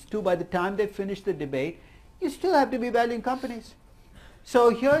items. Two, by the time they finish the debate, you still have to be valuing companies.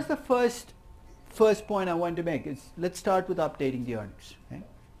 So here's the first point I want to make is let's start with updating the earnings. Okay?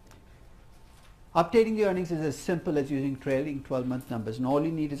 Updating the earnings is as simple as using trailing 12-month numbers, and all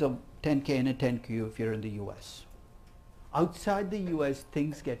you need is a 10K and a 10Q if you're in the US. Outside the US,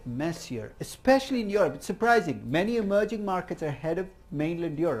 things get messier, especially in Europe. It's surprising. Many emerging markets are ahead of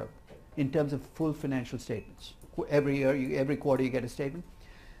mainland Europe in terms of full financial statements. Every year, every quarter you get a statement.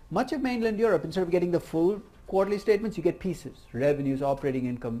 Much of mainland Europe, instead of getting the full quarterly statements, you get pieces, revenues, operating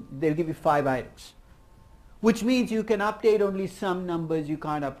income. They'll give you 5 items, which means you can update only some numbers, you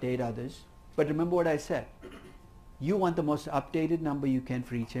can't update others. But remember what I said. You want the most updated number you can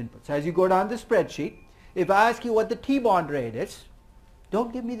for each input. So as you go down the spreadsheet, if I ask you what the T-bond rate is,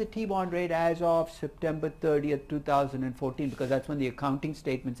 don't give me the T-bond rate as of September 30th, 2014, because that's when the accounting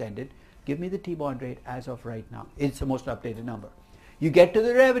statements ended. Give me the T-bond rate as of right now. It's the most updated number. You get to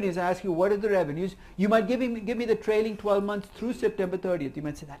the revenues, I ask you what are the revenues. You might give me the trailing 12 months through September 30th. You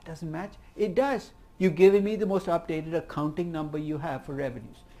might say that doesn't match. It does. You've given me the most updated accounting number you have for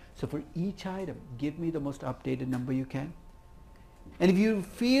revenues. So for each item, give me the most updated number you can. And if you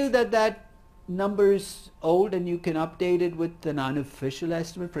feel that that number is old and you can update it with an unofficial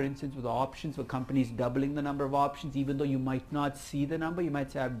estimate, for instance with options, for companies doubling the number of options, even though you might not see the number, you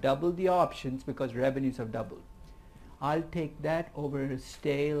might say I've doubled the options because revenues have doubled. I'll take that over a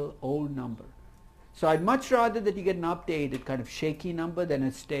stale old number. So I'd much rather that you get an updated kind of shaky number than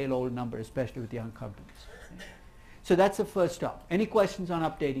a stale old number, especially with young companies. So that's the first stop. Any questions on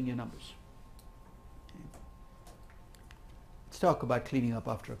updating your numbers? Let's talk about cleaning up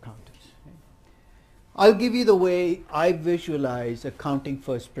after accountants. I'll give you the way I visualize accounting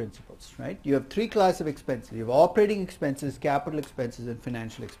first principles, right? You have 3 classes of expenses. You have operating expenses, capital expenses, and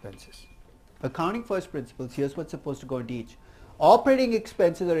financial expenses. Accounting first principles, here's what's supposed to go into each. Operating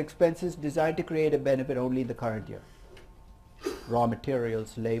expenses are expenses designed to create a benefit only in the current year. Raw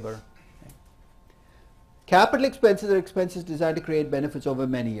materials, labor. Okay. Capital expenses are expenses designed to create benefits over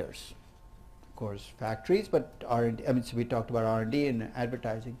many years. Of course, factories, but R&D, so we talked about R&D and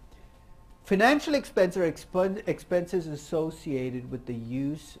advertising. Financial expenses are expenses associated with the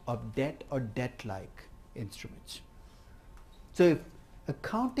use of debt or debt-like instruments. So if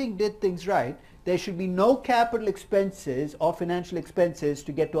accounting did things right, there should be no capital expenses or financial expenses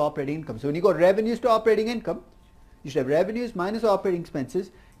to get to operating income. So when you go revenues to operating income, you should have revenues minus operating expenses.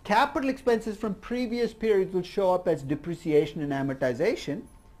 Capital expenses from previous periods will show up as depreciation and amortization,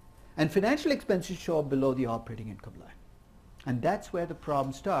 and financial expenses show up below the operating income line. And that's where the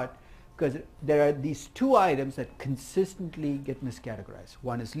problems start, because there are these 2 items that consistently get miscategorized.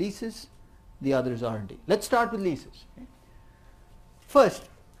 One is leases, the other is R&D. Let's start with leases. Okay? First,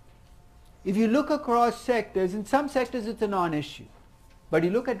 if you look across sectors, in some sectors it's a non-issue. But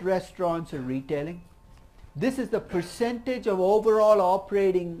you look at restaurants or retailing, this is the percentage of overall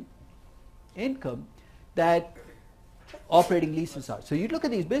operating income that operating leases are. So you look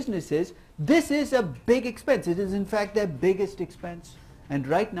at these businesses, this is a big expense. It is in fact their biggest expense. And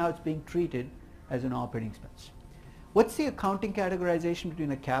right now it's being treated as an operating expense. What's the accounting categorization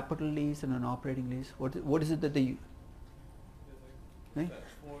between a capital lease and an operating lease? What is it that they use? There's like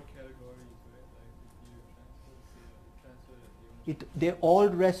 4 categories, right? Like if you transfer the They all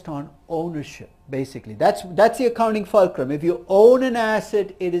rest on ownership, basically. That's the accounting fulcrum. If you own an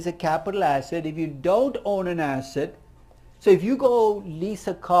asset, it is a capital asset. If you don't own an asset, so if you go lease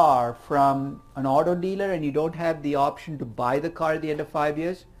a car from an auto dealer and you don't have the option to buy the car at the end of 5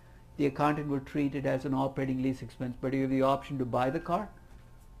 years, the accountant will treat it as an operating lease expense. But if you have the option to buy the car,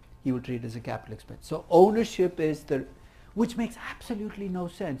 he will treat it as a capital expense. So ownership is which makes absolutely no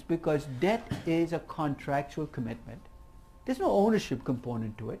sense, because debt is a contractual commitment. There's no ownership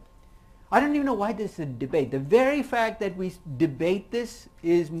component to it. I don't even know why this is a debate. The very fact that we debate this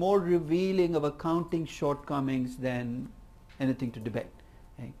is more revealing of accounting shortcomings than anything to debate.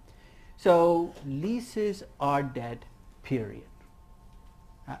 Okay? So leases are debt, period.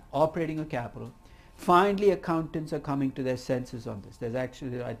 Operating a capital. Finally, accountants are coming to their senses on this. There's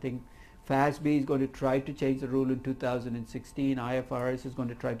actually, I think, FASB is going to try to change the rule in 2016. IFRS is going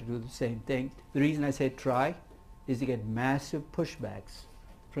to try to do the same thing. The reason I say try is to get massive pushbacks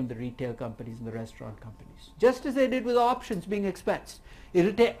from the retail companies and the restaurant companies, just as they did with options being expensed.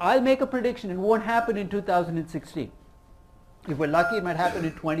 I'll make a prediction, it won't happen in 2016. If we're lucky, it might happen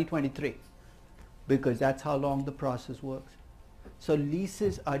in 2023, because that's how long the process works. So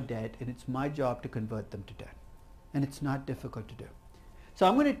leases are debt, and it's my job to convert them to debt, and it's not difficult to do. So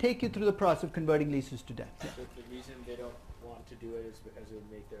I'm going to take you through the process of converting leases to debt. So the reason they don't want to do it is because it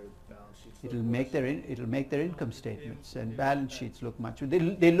would make their balance sheets look It'll make their income statements and balance sheets look much.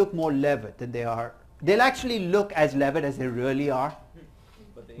 They look more levered than they are. They'll actually look as levered as they really are.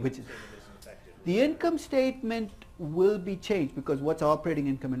 But the Which income is- statement isn't affected. The income statement will be changed, because what's operating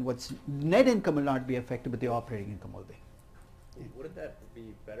income and what's net income will not be affected, but the operating income will be. Wouldn't that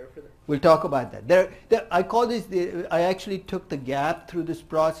be better for them? We'll talk about that. I call this, I actually took the gap through this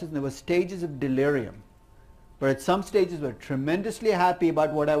process, and there were stages of delirium. But at some stages we were tremendously happy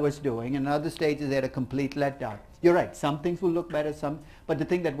about what I was doing, and other stages they had a complete letdown. You're right, some things will look better, but the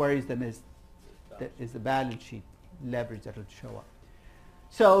thing that worries them is the balance sheet leverage that will show up.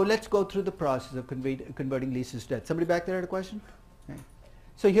 So let's go through the process of converting leases to debt. Somebody back there had a question? Okay.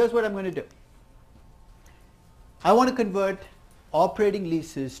 So here's what I'm going to do. I want to convert operating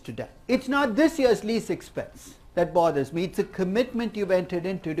leases to debt. It's not this year's lease expense that bothers me. It's a commitment you've entered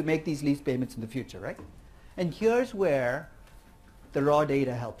into to make these lease payments in the future, right? And here's where the raw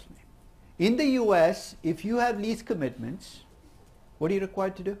data helps me. In the US, if you have lease commitments, what are you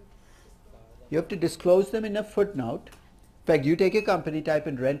required to do? You have to disclose them in a footnote. In fact, you take a company, type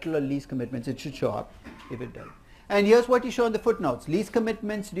in rental or lease commitments, it should show up if it does. And here's what you show in the footnotes. Lease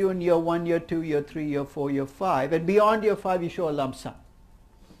commitments due in year 1, year 2, year 3, year 4, year 5, and beyond year 5 you show a lump sum.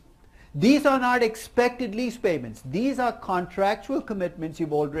 These are not expected lease payments. These are contractual commitments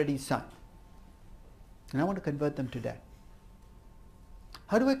you've already signed. And I want to convert them to debt.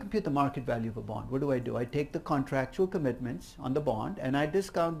 How do I compute the market value of a bond? What do? I take the contractual commitments on the bond, and I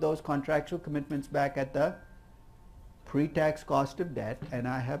discount those contractual commitments back at the pre-tax cost of debt, and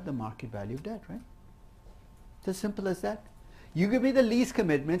I have the market value of debt, right? It's as simple as that. You give me the lease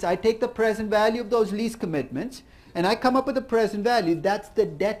commitments, I take the present value of those lease commitments, and I come up with the present value. That's the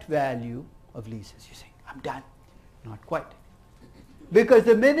debt value of leases. You say, I'm done. Not quite. Because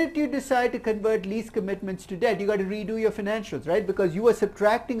the minute you decide to convert lease commitments to debt, you got to redo your financials, right? Because you were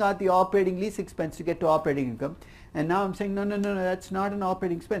subtracting out the operating lease expense to get to operating income. And now I'm saying, no, that's not an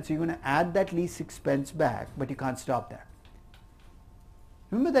operating expense. So you're going to add that lease expense back, but you can't stop there.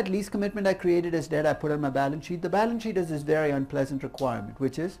 Remember that lease commitment I created as debt I put on my balance sheet? The balance sheet has this very unpleasant requirement,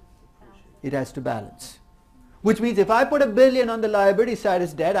 which is it has to balance. Which means if I put $1 billion on the liability side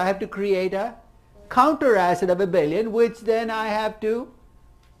as debt, I have to create a counter asset of $1 billion, which then I have to,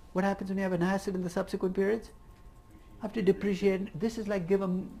 what happens when you have an asset in the subsequent periods? I have to depreciate. This is like give a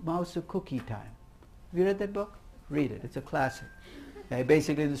mouse a cookie time. Have you read that book? Read it. It's a classic. Okay,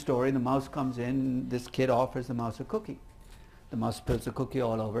 basically the story, the mouse comes in, this kid offers the mouse a cookie. The mouse spills the cookie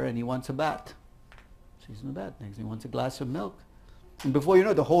all over and he wants a bath. So he's in the bath. Next he wants a glass of milk. And before you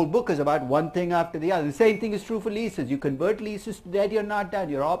know, the whole book is about one thing after the other. The same thing is true for leases. You convert leases to debt, you're not done.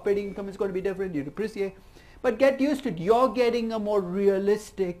 Your operating income is going to be different, you depreciate. But get used to it. You're getting a more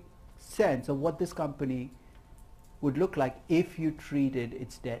realistic sense of what this company would look like if you treated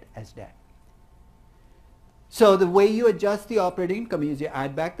its debt as debt. So the way you adjust the operating income is you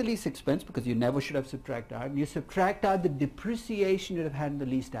add back the lease expense, because you never should have subtracted out, and you subtract out the depreciation you'd have had in the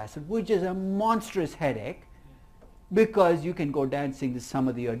leased asset, which is a monstrous headache, because you can go dancing the sum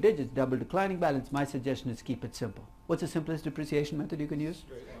of the year digits, double declining balance. My suggestion is keep it simple. What's the simplest depreciation method you can use?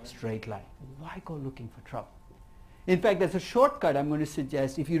 Straight line. Why go looking for trouble? In fact, there's a shortcut I'm going to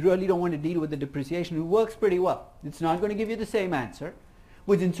suggest if you really don't want to deal with the depreciation. It works pretty well. It's not going to give you the same answer.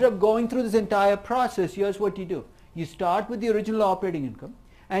 Which instead of going through this entire process, here's what you do. You start with the original operating income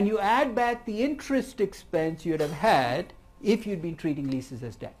and you add back the interest expense you'd have had if you'd been treating leases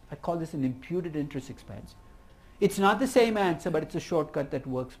as debt. I call this an imputed interest expense. It's not the same answer, but it's a shortcut that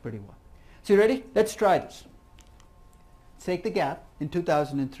works pretty well. So you ready? Let's try this. Let's take the Gap in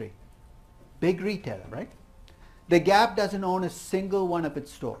 2003. Big retailer, right? The Gap doesn't own a single one of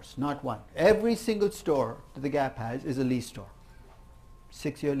its stores, not one. Every single store that the Gap has is a lease store.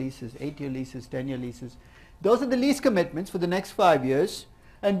 6-year leases, 8-year leases, 10-year leases. Those are the lease commitments for the next 5 years.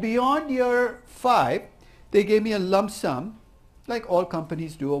 And beyond year 5, they gave me a lump sum, like all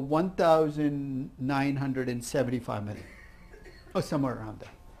companies do, of $1,975 million, or somewhere around there.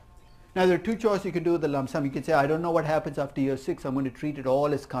 Now there are two choices you can do with the lump sum. You can say, I don't know what happens after year 6. I'm going to treat it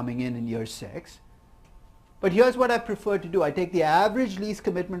all as coming in year 6. But here's what I prefer to do. I take the average lease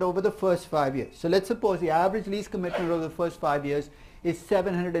commitment over the first 5 years. So let's suppose the average lease commitment over the first 5 years is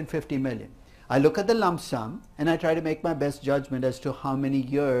 $750 million. I look at the lump sum and I try to make my best judgment as to how many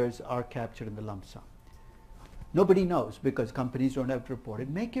years are captured in the lump sum. Nobody knows because companies don't have to report it.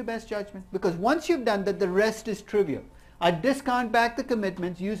 Make your best judgment, because once you've done that, the rest is trivial. I discount back the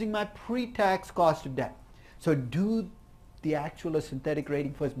commitments using my pre-tax cost of debt. So do the actual or synthetic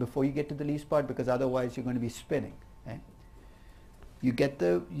rating first before you get to the lease part, because otherwise you're going to be spinning. Okay? You take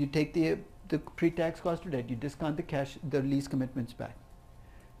the pre-tax cost of debt, you discount the lease commitments back,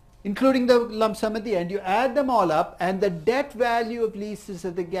 including the lump sum at the end. You add them all up, and the debt value of leases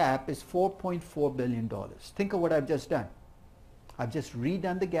at the Gap is $4.4 billion. Think of what I've just done. I've just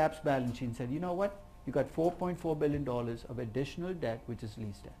redone the Gap's balance sheet and said, you know what? You got $4.4 billion of additional debt, which is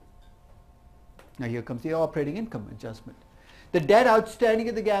lease debt. Now here comes the operating income adjustment. The debt outstanding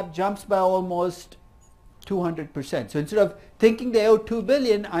at the Gap jumps by almost 200%. So instead of thinking they owe $2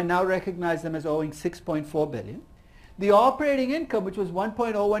 billion, I now recognize them as owing $6.4 billion. The operating income, which was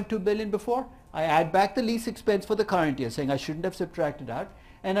 $1.012 billion before, I add back the lease expense for the current year, saying I shouldn't have subtracted out,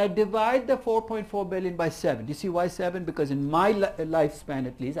 and I divide the $4.4 billion by 7. Do you see why 7? Because in my lifespan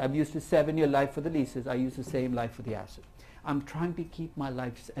at least, I've used a 7-year life for the leases. I use the same life for the asset. I'm trying to keep my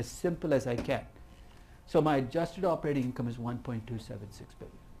life as simple as I can. So my adjusted operating income is $1.276 billion.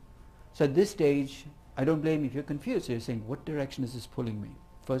 So at this stage, I don't blame you if you're confused. You're saying, what direction is this pulling me?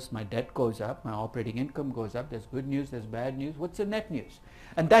 First, my debt goes up, my operating income goes up, there's good news, there's bad news. What's the net news?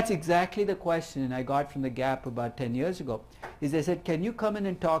 And that's exactly the question I got from the Gap about 10 years ago, is they said, can you come in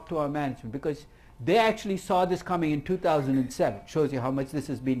and talk to our management? Because they actually saw this coming in 2007. Shows you how much this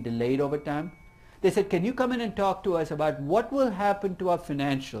has been delayed over time. They said, can you come in and talk to us about what will happen to our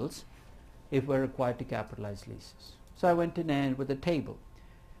financials if we're required to capitalize leases? So I went in with a table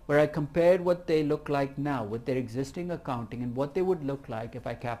where I compared what they look like now with their existing accounting and what they would look like if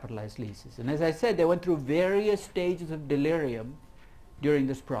I capitalized leases. And as I said, they went through various stages of delirium during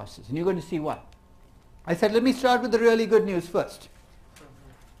this process. And you're going to see why. I said, let me start with the really good news first.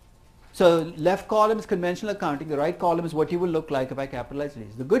 So left column is conventional accounting. The right column is what you will look like if I capitalize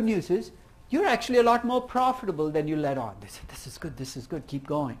leases. The good news is you're actually a lot more profitable than you let on. They said, this is good, keep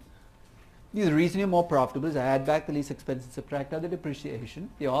going. The reason you're more profitable is I add back the lease expense and subtract out the depreciation.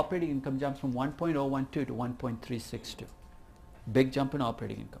 The operating income jumps from 1.012 to 1.362. Big jump in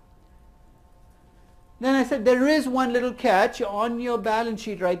operating income. Then I said, there is one little catch. On your balance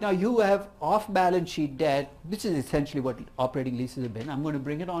sheet right now, you have off-balance sheet debt, which is essentially what operating leases have been. I'm going to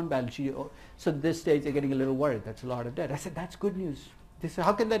bring it on balance sheet. So at this stage, they're getting a little worried. That's a lot of debt. I said, that's good news. They said,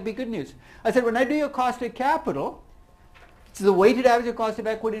 how can that be good news? I said, when I do your cost of capital, it's the weighted average of cost of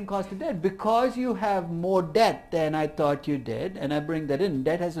equity and cost of debt. Because you have more debt than I thought you did, and I bring that in,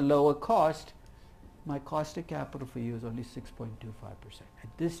 debt has a lower cost, my cost of capital for you is only 6.25%.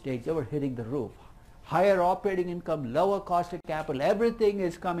 At this stage, they were hitting the roof. Higher operating income, lower cost of capital, everything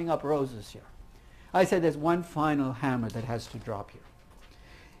is coming up roses here. I said there's one final hammer that has to drop here.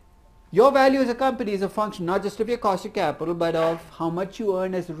 Your value as a company is a function not just of your cost of capital, but of how much you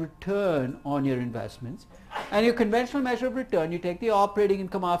earn as a return on your investments. And your conventional measure of return, you take the operating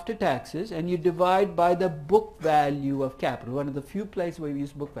income after taxes and you divide by the book value of capital, one of the few places where we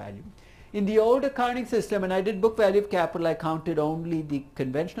use book value. In the old accounting system, when I did book value of capital, I counted only the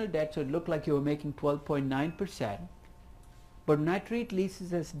conventional debt, so it looked like you were making 12.9%. But when I treat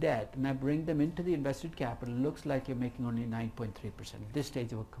leases as debt and I bring them into the invested capital, it looks like you're making only 9.3%. At this stage,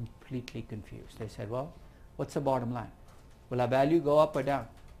 they were completely confused. They said, well, what's the bottom line? Will our value go up or down?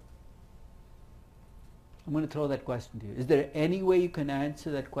 I'm going to throw that question to you. Is there any way you can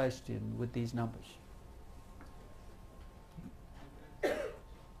answer that question with these numbers?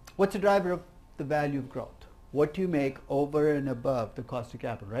 What's the driver of the value of growth? What do you make over and above the cost of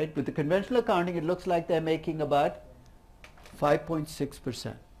capital, right? With the conventional accounting, it looks like they're making about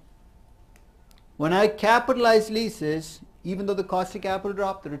 5.6%. When I capitalize leases, even though the cost of capital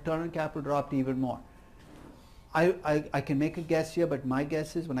dropped, the return on capital dropped even more. I can make a guess here, but my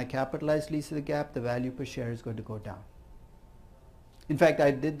guess is when I capitalize leases the gap, the value per share is going to go down. In fact, I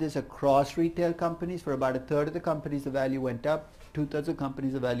did this across retail companies. For about a third of the companies, the value went up. 2/3 of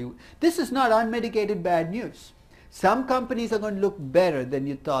companies, the value. This is not unmitigated bad news. Some companies are going to look better than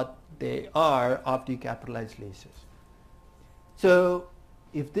you thought they are after you capitalize leases. So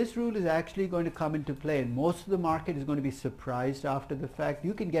if this rule is actually going to come into play and most of the market is going to be surprised after the fact,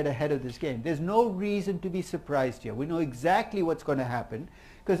 you can get ahead of this game. There's no reason to be surprised here. We know exactly what's going to happen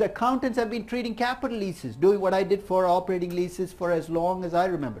because accountants have been treating capital leases, doing what I did for operating leases for as long as I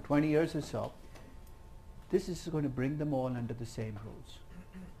remember, 20 years or so. This is going to bring them all under the same rules.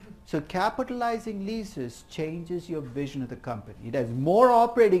 So capitalizing leases changes your vision of the company. It has more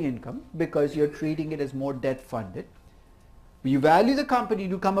operating income because you're treating it as more debt funded. When you value the company,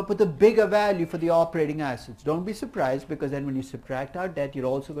 you come up with a bigger value for the operating assets. Don't be surprised because then when you subtract out debt, you're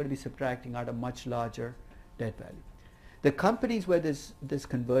also going to be subtracting out a much larger debt value. The companies where this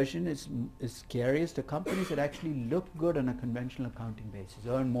conversion is scariest, the companies that actually look good on a conventional accounting basis,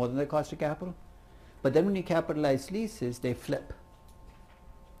 earn more than their cost of capital. But then when you capitalize leases, they flip.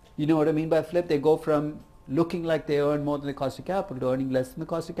 You know what I mean by flip? They go from looking like they earn more than the cost of capital to earning less than the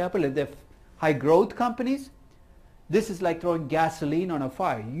cost of capital. If they're high growth companies, this is like throwing gasoline on a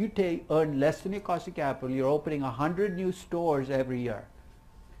fire. You earn less than your cost of capital. You're opening 100 new stores every year.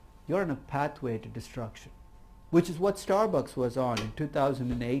 You're on a pathway to destruction, which is what Starbucks was on in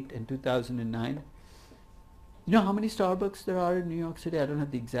 2008 and 2009. You know how many Starbucks there are in New York City? I don't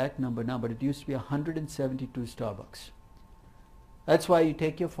have the exact number now, but it used to be 172 Starbucks. That's why you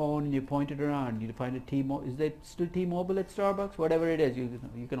take your phone and you point it around. You find a T-Mobile. Is there still T-Mobile at Starbucks? Whatever it is,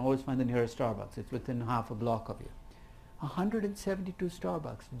 you can always find the nearest Starbucks. It's within half a block of you. 172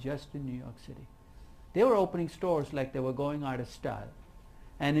 Starbucks just in New York City. They were opening stores like they were going out of style.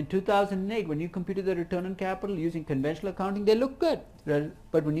 And in 2008, when you computed the return on capital using conventional accounting, they looked good.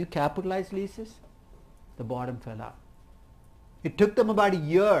 But when you capitalize leases, the bottom fell out. It took them about a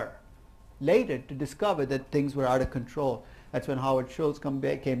year later to discover that things were out of control. That's when Howard Schultz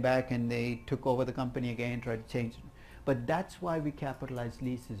came back and they took over the company again, tried to change it. But that's why we capitalize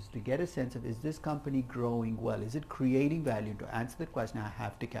leases, to get a sense of, is this company growing well? Is it creating value? To answer that question, I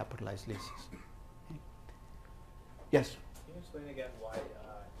have to capitalize leases. Okay. Yes? Can you explain again why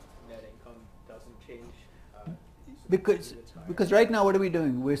net income doesn't change? Because right now what are we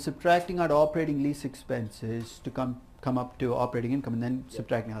doing? We're subtracting out operating lease expenses to come up to operating income and then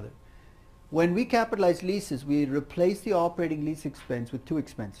subtracting other. When we capitalize leases, we replace the operating lease expense with two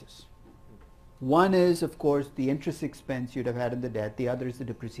expenses. One is, of course, the interest expense you'd have had in the debt. The other is the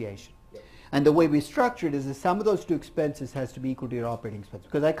depreciation. Yep. And the way we structure it is the sum of those two expenses has to be equal to your operating expense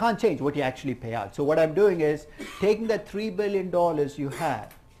because I can't change what you actually pay out. So what I'm doing is taking that $3 billion you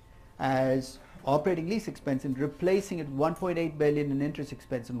had as operating lease expense and replacing it with $1.8 billion in interest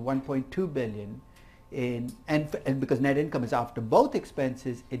expense and $1.2 billion and because net income is after both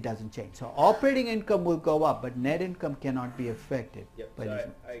expenses, it doesn't change. So operating income will go up, but net income cannot be affected. Yep. By So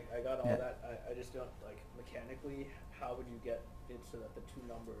these. I got all that. I just don't, like, mechanically, how would you get it so that the two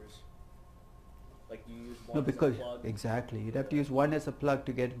numbers, like, you use one No, as because a plug? exactly, you'd have to use one as a plug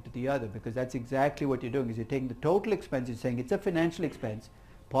to get into the other because that's exactly what you're doing. Is you're taking the total expense, you're saying it's a financial expense.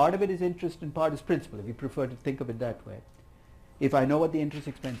 Part of it is interest and part is principal, if you prefer to think of it that way. If I know what the interest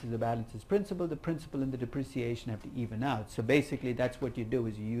expense is, the balance is principal, the principal and the depreciation have to even out. So basically that's what you do,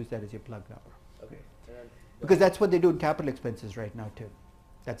 is you use that as your plug number. Okay. And then Because that's what they do in capital expenses right now too.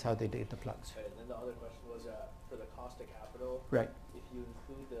 That's how they do the plugs. and then the other question was for the cost of capital. Right. If you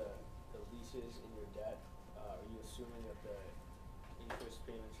include the leases in your debt, are you assuming that the interest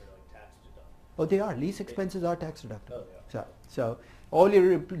payments are like tax deductible? Oh, they are. Lease expenses are tax deductible. Oh, yeah. So all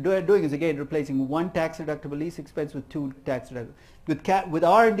you're doing is again replacing one tax deductible lease expense with two tax deductible. With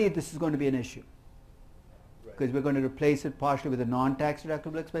R&D, this is going to be an issue Right. because we're going to replace it partially with a non-tax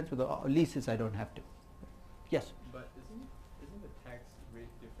deductible expense. With the leases, I don't have to. Yes. But isn't the tax rate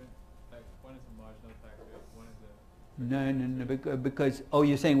different? Like one is a marginal tax rate, one is a No, because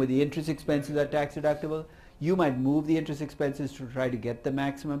you're saying with the interest expenses are tax deductible, you might move the interest expenses to try to get the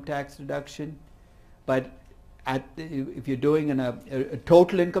maximum tax deduction, but if you're doing a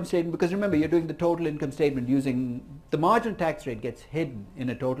total income statement, because remember you're doing the total income statement using the marginal tax rate gets hidden in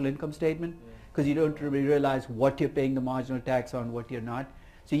a total income statement because you don't really realize what you're paying the marginal tax on, what you're not.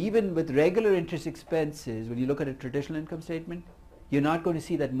 So even with regular interest expenses, when you look at a traditional income statement, you're not going to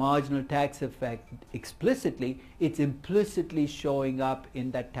see that marginal tax effect explicitly. It's implicitly showing up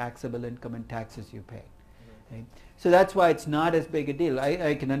in that taxable income and taxes you pay. Right? So that's why it's not as big a deal.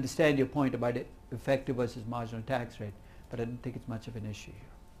 I can understand your point about it. effective versus marginal tax rate, but I don't think it's much of an issue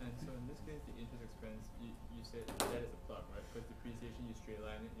here. And so in this case, the interest expense, you said that is a plug, right? Because depreciation, you straight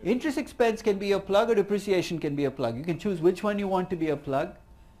line it. Interest expense can be a plug or depreciation can be a plug. You can choose which one you want to be a plug,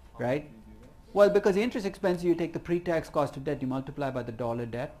 How right? do you do that? Well, because the interest expense, you take the pre-tax cost of debt, you multiply by the dollar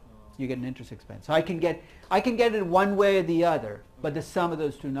debt, you get an interest expense. So I can get it one way or the other, but the sum of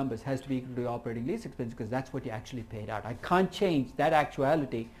those two numbers has to be equal to the operating lease expense because that's what you actually paid out. I can't change that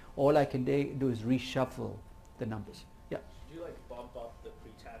actuality. All I can do is reshuffle the numbers. Yeah. Should you like bump up the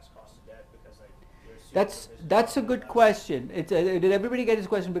pre-tax cost of debt because like you're assuming That's a there's good question. Did everybody get his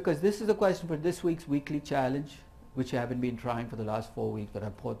question? Because this is a question for this week's weekly challenge, which I haven't been trying for the last 4 weeks, but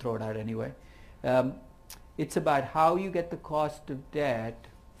I'll throw it out anyway. It's about how you get the cost of debt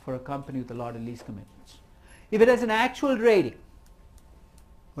for a company with a lot of lease commitments. If it has an actual rating,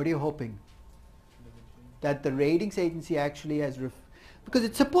 what are you hoping? That the ratings agency actually has, because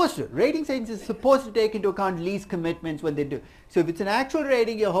it's supposed to. Ratings agency is supposed to take into account lease commitments when they do. So if it's an actual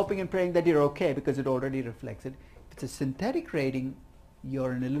rating, you're hoping and praying that you're okay because it already reflects it. If it's a synthetic rating,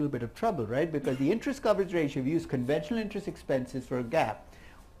 you're in a little bit of trouble, right? Because the interest coverage ratio, if you use conventional interest expenses for a GAAP,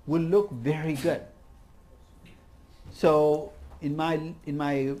 will look very good. So in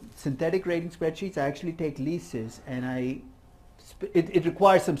my synthetic rating spreadsheets, I actually take leases and it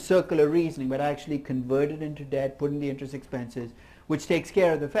requires some circular reasoning, but I actually convert it into debt, put in the interest expenses, which takes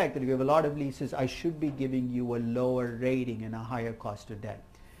care of the fact that if you have a lot of leases, I should be giving you a lower rating and a higher cost of debt.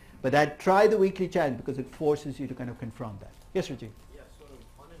 But try the weekly challenge because it forces you to kind of confront that. Yes, Rajiv? Yeah, sort of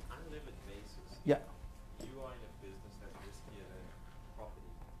on an unlimited basis. Yeah. You are in a business that's riskier than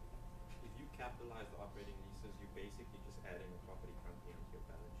property. If you capitalize the operating leases, you're basically just adding a property company onto your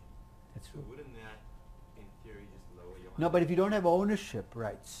balance sheet. That's So true. wouldn't that, in theory, just lower your No, but if you don't have ownership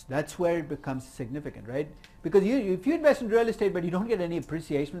rights, that's where it becomes significant, right? Because if you invest in real estate but you don't get any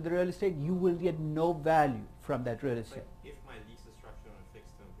appreciation of the real estate, you will get no value from that real estate. Like if my lease is structured on a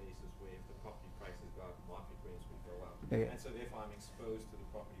fixed term basis where if the property prices go up, market rents will go up. Yeah. And so therefore I'm exposed to the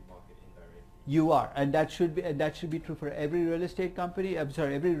property market indirectly. You are, and that should be true for every real estate company. I'm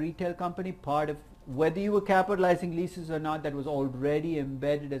sorry, every retail company. Part of whether you were capitalizing leases or not, that was already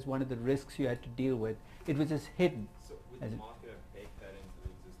embedded as one of the risks you had to deal with. It was just hidden. So would As the it- market have baked that into the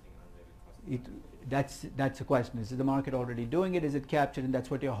existing unlevered cost of capital? That's the question. Is the market already doing it? Is it captured? And that's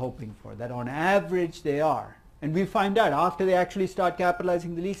what you're hoping for. That on average they are. And we find out after they actually start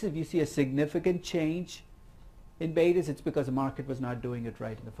capitalizing the leases, if you see a significant change in betas, it's because the market was not doing it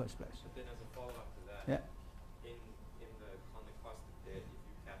right in the first place. But then as a follow-up to that, Yeah. on the cost of debt, if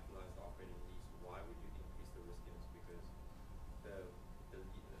you capitalize the operating lease, why would you increase the riskiness?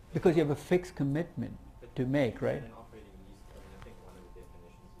 Because you have a fixed commitment to make, right? In an operating lease, I mean, I think one of the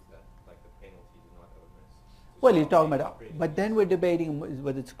definitions is that like the penalties are not onerous. So Well, you're start talking paying about, operating but then we're lease. debating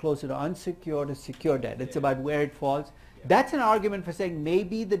whether it's closer to unsecured or secured debt. It's Yeah. about where it falls. Yeah. That's an argument for saying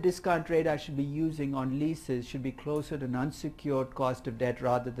maybe the discount rate I should be using on leases should be closer to an unsecured cost of debt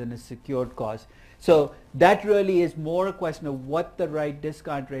rather than a secured cost. So that really is more a question of what the right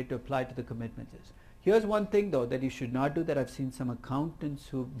discount rate to apply to the commitments is. Here's one thing though that you should not do that I've seen some accountants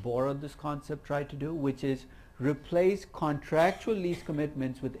who borrowed this concept try to do, which is replace contractual lease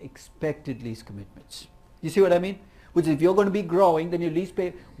commitments with expected lease commitments. You see what I mean? Which is if you're going to be growing, then your lease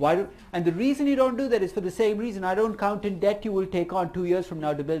pay. And the reason you don't do that is for the same reason. I don't count in debt you will take on 2 years from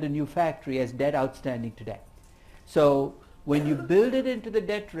now to build a new factory as debt outstanding today. So when you build it into the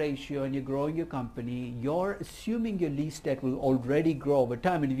debt ratio and you're growing your company, you're assuming your lease debt will already grow over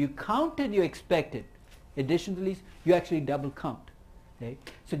time. And if you count in your expected addition to lease, you actually double count. Okay?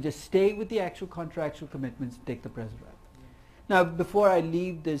 So just stay with the actual contractual commitments, take the present value. Now, before I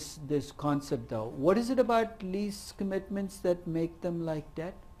leave this concept though, what is it about lease commitments that make them like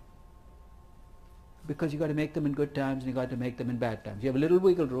debt? Because you got to make them in good times and you got to make them in bad times. You have a little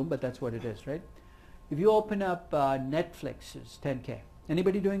wiggle room, but that's what it is, right? If you open up Netflix's 10K,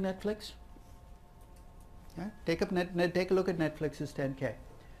 anybody doing Netflix? Yeah? Take a look at Netflix's 10K.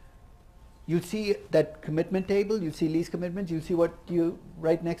 You see that commitment table, you see lease commitments, you see what you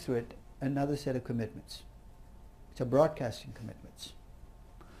right next to it, another set of commitments. Which are broadcasting commitments.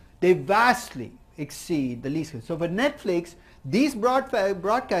 They vastly exceed the lease. So for Netflix, these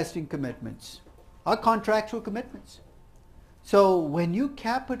broadcasting commitments are contractual commitments. So when you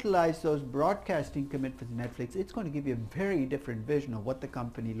capitalize those broadcasting commitments in Netflix, it's going to give you a very different vision of what the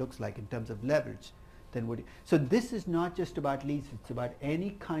company looks like in terms of leverage than what. So this is not just about lease; it's about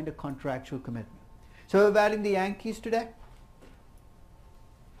any kind of contractual commitment. So we're valuing the Yankees today.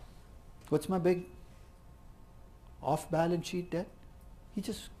 What's my big off-balance sheet debt? He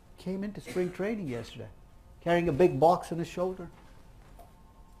just came into spring training yesterday, carrying a big box on his shoulder.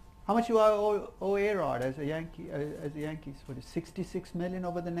 How much do I owe A-Rod as a Yankee? As the Yankees, what is 66 million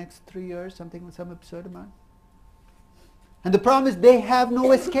over the next 3 years? Some absurd amount. And the problem is they have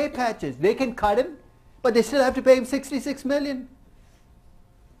no escape hatches. They can cut him, but they still have to pay him 66 million.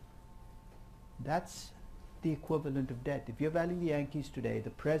 That's the equivalent of debt. If you're valuing the Yankees today, the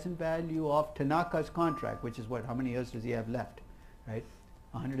present value of Tanaka's contract, which is what? How many years does he have left? Right?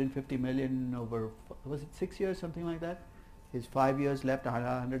 150 million over, was it 6 years, something like that? His 5 years left,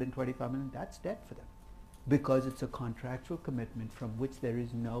 125 million. That's debt for them, because it's a contractual commitment from which there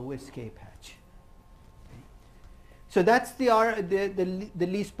is no escape hatch. Okay? So that's the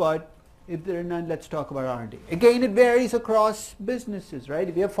least part. If there are none, let's talk about R&D. Again, it varies across businesses, right?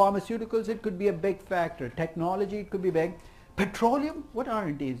 If you have pharmaceuticals, it could be a big factor. Technology, it could be big. Petroleum, what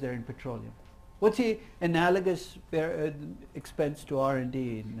R&D is there in petroleum? What's the analogous expense to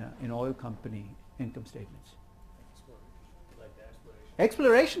R&D in oil company income statements? Like the exploration.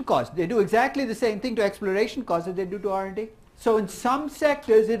 Exploration costs. They do exactly the same thing to exploration costs as they do to R&D. So in some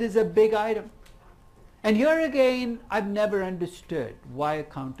sectors, it is a big item. And here again, I've never understood why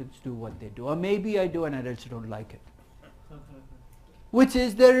accountants do what they do. Or maybe I do and I just don't like it. Which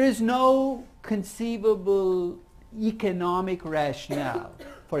is, there is no conceivable economic rationale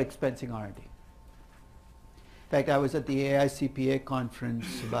for expensing R&D. In fact, I was at the AICPA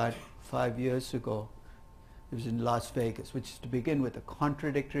conference about 5 years ago. It was in Las Vegas, which is, to begin with, a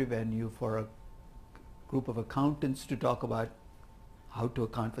contradictory venue for a group of accountants to talk about how to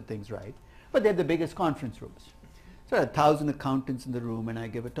account for things right. But they have the biggest conference rooms. So there are 1,000 accountants in the room, and I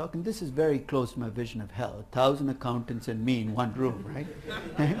give a talk, and this is very close to my vision of hell. 1,000 accountants and me in one room, right?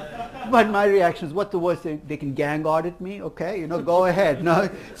 But my reaction is, what's the worst? They can gang audit me? Okay, go ahead. No.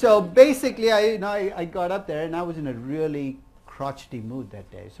 So basically, I got up there, and I was in a really crotchety mood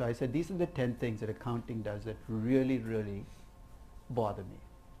that day. So I said, these are the 10 things that accounting does that really, really bother me.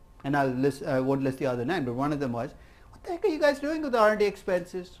 And I won't list the other 9, but one of them was, what the heck are you guys doing with R&D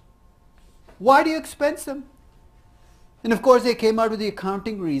expenses? Why do you expense them? And of course they came out with the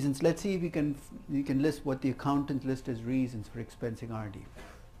accounting reasons. Let's see if you can list what the accountants list as reasons for expensing R&D.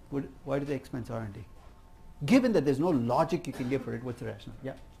 Why do they expense R&D? Given that there's no logic you can give for it, what's the rationale?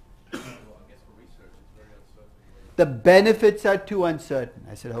 Yeah. Well, I guess for research, it's very uncertain. The benefits are too uncertain.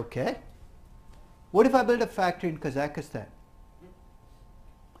 I said, okay. What if I build a factory in Kazakhstan?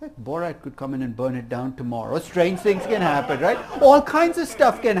 Borat could come in and burn it down tomorrow. Strange things can happen, right? All kinds of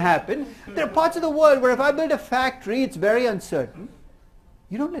stuff can happen. There are parts of the world where if I build a factory, it's very uncertain.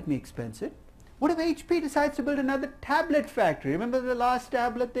 You don't let me expense it. What if HP decides to build another tablet factory? Remember the last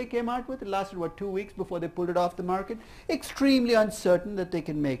tablet they came out with? It lasted, 2 weeks before they pulled it off the market? Extremely uncertain that they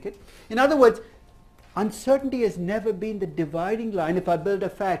can make it. In other words, uncertainty has never been the dividing line. If I build a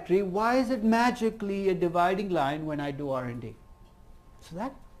factory, why is it magically a dividing line when I do R&D? So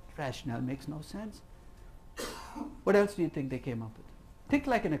that rationale makes no sense. What else do you think they came up with? Think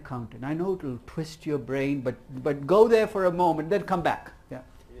like an accountant. I know it will twist your brain, but go there for a moment, then come back. Yeah.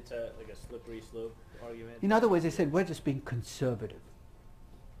 It's like a slippery slope argument. In other words, they said, we're just being conservative.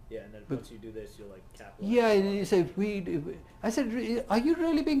 Yeah, and then But- once you do this, you'll like capitalize. Yeah, and you say, I said, are you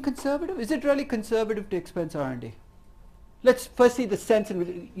really being conservative? Is it really conservative to expense R&D? Let's first see the sense in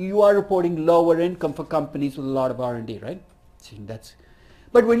which you are reporting lower income for companies with a lot of R&D, right? See,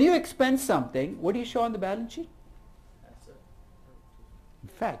 but when you expense something, what do you show on the balance sheet? That's it. In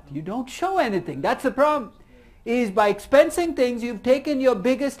fact, you don't show anything. That's the problem. Is by expensing things, you've taken your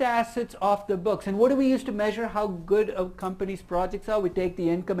biggest assets off the books. And what do we use to measure how good a company's projects are? We take the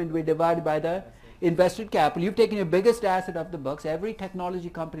income and we divide it by the invested capital. You've taken your biggest asset off the books. Every technology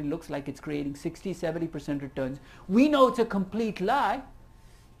company looks like it's creating 60-70% returns. We know it's a complete lie.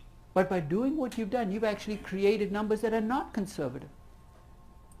 But by doing what you've done, you've actually created numbers that are not conservative.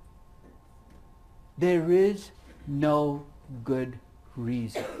 There is no good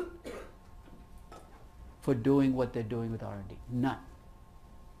reason for doing what they're doing with R&D. None.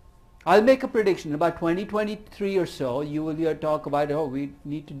 I'll make a prediction. About 2023 or so, you will hear talk about, we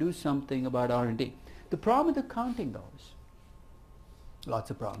need to do something about R&D. The problem with accounting, though, is lots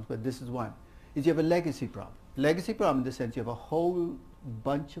of problems, but this is one, is you have a legacy problem. Legacy problem in the sense you have a whole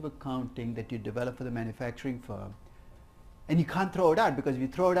bunch of accounting that you develop for the manufacturing firm, and you can't throw it out, because if you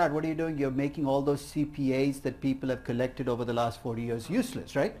throw it out, what are you doing? You're making all those CPAs that people have collected over the last 40 years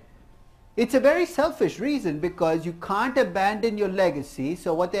useless, right? It's a very selfish reason, because you can't abandon your legacy,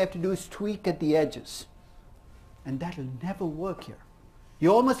 so what they have to do is tweak at the edges. And that'll never work here.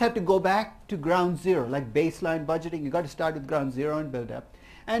 You almost have to go back to ground zero, like baseline budgeting. You've got to start with ground zero and build up.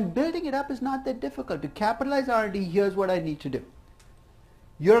 And building it up is not that difficult. To capitalize R&D, here's what I need to do.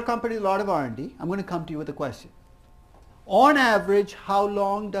 You're a company with a lot of R&D. I'm going to come to you with a question. On average, how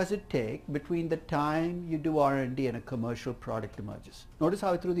long does it take between the time you do R&D and a commercial product emerges? Notice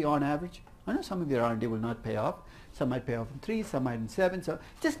how I threw the on average? I know some of your R&D will not pay off. Some might pay off in 3, some might in 7. So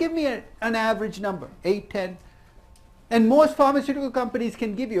just give me an average number, 8, 10. And most pharmaceutical companies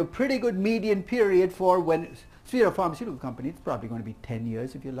can give you a pretty good median period for when, so you're a pharmaceutical company, it's probably going to be 10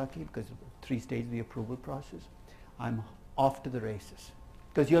 years if you're lucky because of 3 stages of the approval process. I'm off to the races.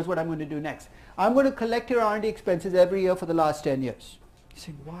 Because here's what I'm going to do next. I'm going to collect your R&D expenses every year for the last 10 years. You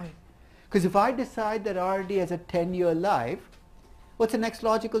say, why? Because if I decide that R&D has a 10-year life, what's the next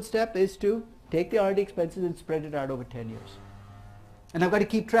logical step is to take the R&D expenses and spread it out over 10 years. And I've got to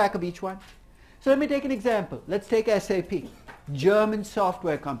keep track of each one. So let me take an example. Let's take SAP, German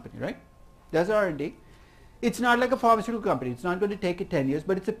software company, right? Does R&D. It's not like a pharmaceutical company. It's not going to take it 10 years,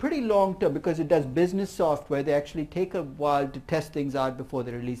 but it's a pretty long term because it does business software. They actually take a while to test things out before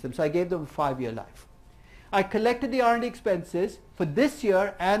they release them. So I gave them a 5-year life. I collected the R&D expenses for this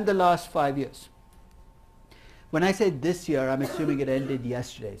year and the last 5 years. When I say this year, I'm assuming it ended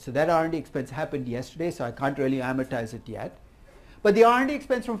yesterday. So that R&D expense happened yesterday, so I can't really amortize it yet. But the R&D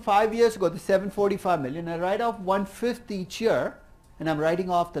expense from 5 years ago, the 745 million, I write off 1/5 each year. And I'm writing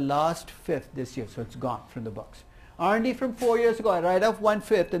off the last 5th this year, so it's gone from the books. R&D from 4 years ago, I write off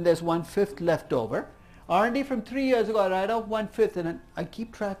 1/5 and there's 1/5 left over. R&D from 3 years ago, I write off 1/5 and I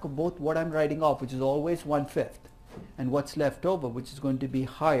keep track of both what I'm writing off, which is always 1/5, and what's left over, which is going to be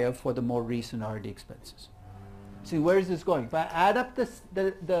higher for the more recent R&D expenses. See, where is this going? If I add up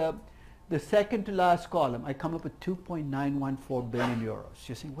the second to last column, I come up with 2.914 billion euros.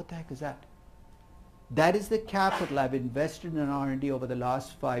 You're saying, what the heck is that? That is the capital I've invested in R&D over the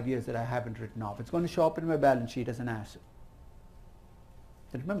last 5 years that I haven't written off. It's going to show up in my balance sheet as an asset.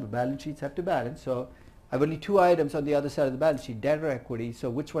 And remember, balance sheets have to balance, so I have only 2 items on the other side of the balance sheet, debt or equity, so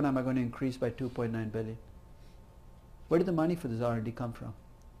which one am I going to increase by 2.9 billion? Where did the money for this R&D come from?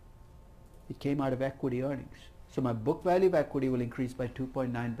 It came out of equity earnings. So my book value of equity will increase by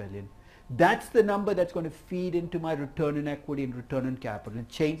 2.9 billion. That's the number that's going to feed into my return on equity and return on capital. It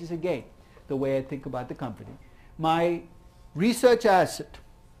changes again the way I think about the company. My research asset,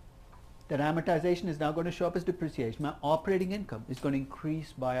 that amortization is now going to show up as depreciation. My operating income is going to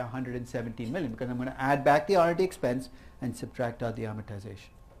increase by 117 million because I'm going to add back the R&D expense and subtract out the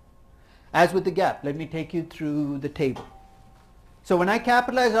amortization. As with the gap, let me take you through the table. So when I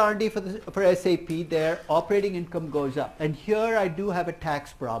capitalize R&D for SAP, their operating income goes up. And here I do have a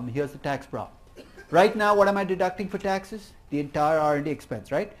tax problem. Here's the tax problem. Right now, what am I deducting for taxes? The entire R&D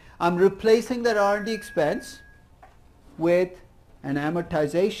expense, right? I'm replacing that R&D expense with an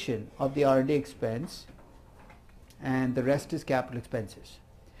amortization of the R&D expense, and the rest is capital expenses.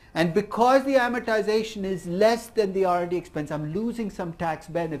 And because the amortization is less than the R&D expense, I'm losing some tax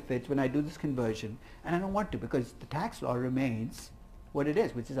benefits when I do this conversion, and I don't want to because the tax law remains what it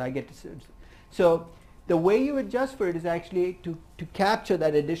is, which is I get to. So the way you adjust for it is actually to capture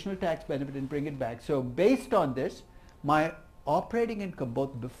that additional tax benefit and bring it back. So based on this, my operating income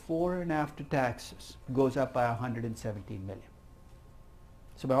both before and after taxes goes up by 117 million.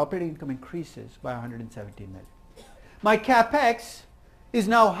 So my operating income increases by 117 million. My capex is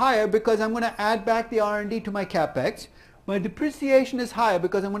now higher because I'm going to add back the R&D to my capex. My depreciation is higher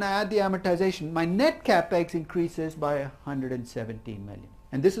because I'm going to add the amortization. My net capex increases by 117 million.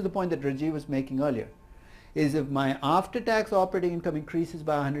 And this is the point that Rajiv was making earlier, is if my after-tax operating income increases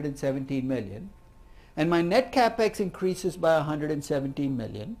by 117 million, and my net capex increases by 117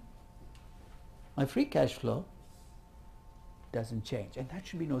 million, my free cash flow doesn't change. And that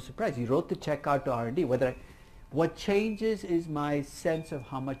should be no surprise. You wrote the check out to R&D. What changes is my sense of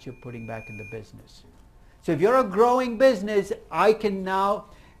how much you're putting back in the business. So if you're a growing business, I can now,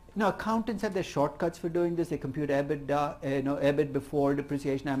 accountants have their shortcuts for doing this. They compute EBITDA, EBIT before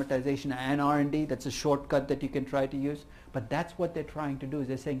depreciation, amortization, and R&D. That's a shortcut that you can try to use. But that's what they're trying to do, is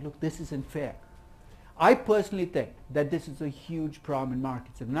they're saying, look, this isn't fair. I personally think that this is a huge problem in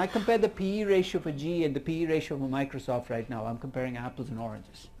markets. And when I compare the PE ratio for GE and the PE ratio for Microsoft right now, I'm comparing apples and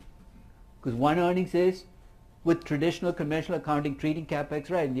oranges. Because one earnings is with traditional conventional accounting treating capex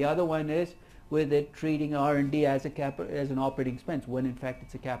right, and the other one is with it treating R&D as an operating expense, when in fact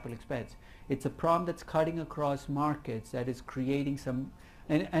it's a capital expense. It's a problem that's cutting across markets that is creating some,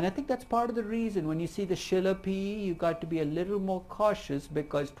 and I think that's part of the reason when you see the Schiller PE, you've got to be a little more cautious,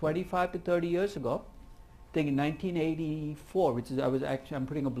 because 25 to 30 years ago, I think in 1984, which is, I'm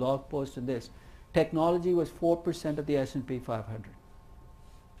putting a blog post on this, technology was 4% of the S&P 500.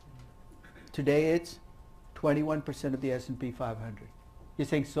 Today it's 21% of the S&P 500. You're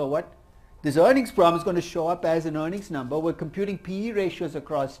saying, so what? This earnings problem is going to show up as an earnings number. We're computing PE ratios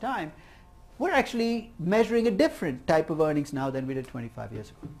across time. we're actually measuring a different type of earnings now than we did 25 years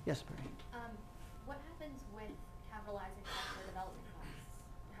ago. Yes, Pareen. What happens with capitalizing software development costs?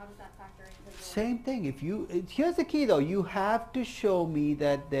 How does that factor into your... Same thing. Here's the key though. You have to show me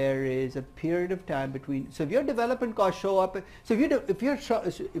that there is a period of time between. So if your development costs show up, so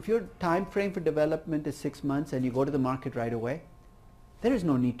if your time frame for development is 6 months and you go to the market right away, there is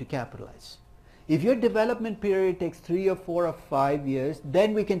no need to capitalize. If your development period takes 3 or 4 or 5 years,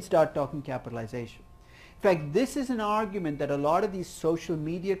 then we can start talking capitalization. In fact, this is an argument that a lot of these social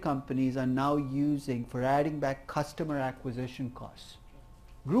media companies are now using for adding back customer acquisition costs.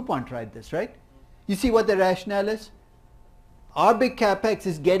 Groupon tried this, right? You see what the rationale is? Our big capex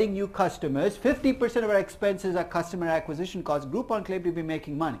is getting new customers. 50% of our expenses are customer acquisition costs. Groupon claimed to be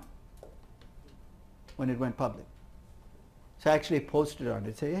making money when it went public. So I actually posted on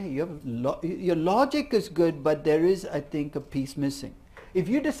it, say, hey, your logic is good, but there is, I think, a piece missing. If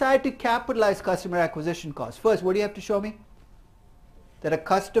you decide to capitalize customer acquisition costs, first, what do you have to show me? That a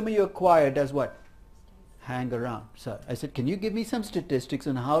customer you acquire does what? Hang around. So I said, can you give me some statistics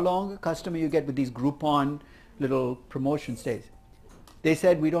on how long a customer you get with these Groupon little promotion stays? They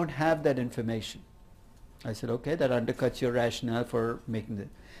said, we don't have that information. I said, okay, that undercuts your rationale for making the...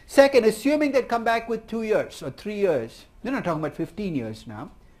 Second, assuming they come back with 2 years or 3 years, they're not talking about 15 years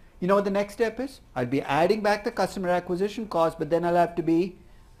now. You know what the next step is? I'll be adding back the customer acquisition cost, but then I'll have to be,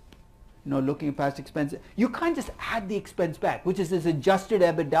 looking at past expenses. You can't just add the expense back, which is this adjusted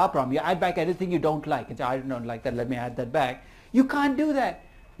EBITDA problem. You add back anything you don't like. It's, I don't like that, let me add that back. You can't do that.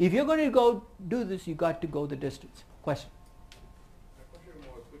 If you're going to go do this, you got to go the distance. Question? My question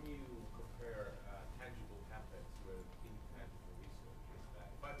was, when you compare tangible capex with intangible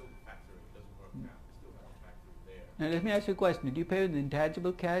research, if I build a factory, it doesn't work out, I still have a factory there. Now let me ask you a question. Did you pay with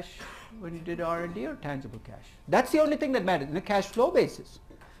intangible cash when you did R&D or tangible cash? That's the only thing that matters, in a cash flow basis.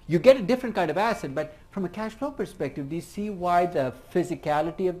 You get a different kind of asset, but from a cash flow perspective, do you see why the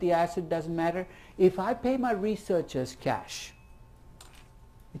physicality of the asset doesn't matter? If I pay my researchers cash,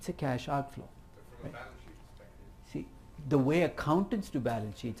 it's a cash outflow. But from a balance sheet perspective, See, the way accountants do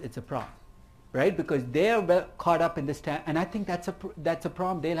balance sheets, it's a problem, right? Because they're well caught up in this, and I think that's a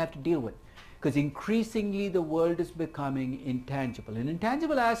problem they'll have to deal with. Because increasingly the world is becoming intangible. And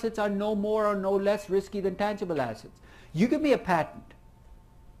intangible assets are no more or no less risky than tangible assets. You give me a patent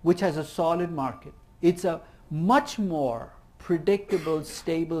which has a solid market. It's a much more predictable,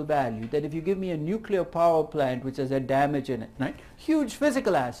 stable value than if you give me a nuclear power plant which has a damage in it, right? Huge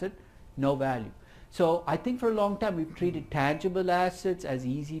physical asset, no value. So I think for a long time we've treated tangible assets as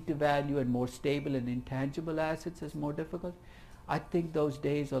easy to value and more stable, and intangible assets as more difficult. I think those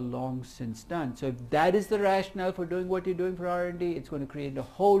days are long since done. So if that is the rationale for doing what you're doing for R&D, it's going to create a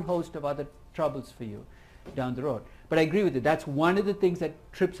whole host of other troubles for you down the road. But I agree with you. That's one of the things that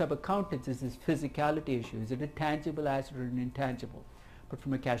trips up accountants, is this physicality issue. Is it a tangible asset or an intangible? But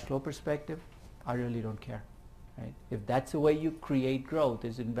from a cash flow perspective, I really don't care. Right? If that's the way you create growth,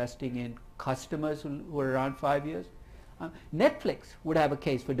 is investing in customers who are around 5 years. Netflix would have a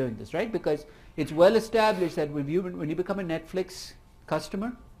case for doing this, right? Because it's well established that when you become a Netflix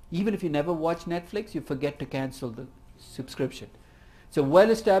customer, even if you never watch Netflix, you forget to cancel the subscription. It's a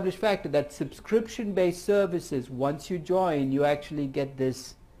well-established factor that subscription-based services, once you join, you actually get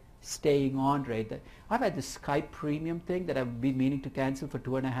this staying on rate. I've had this Skype premium thing that I've been meaning to cancel for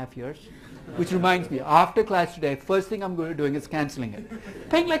 2.5 years, which reminds me, after class today, first thing I'm going to doing is canceling it.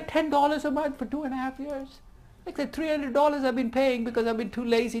 Paying like $10 a month for 2.5 years. Like that $300 I've been paying because I've been too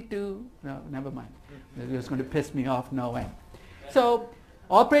lazy to, no, never mind. It's going to piss me off no end. So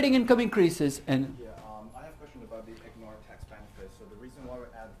operating income increases and I have a question about the ignore tax benefits. So the reason why we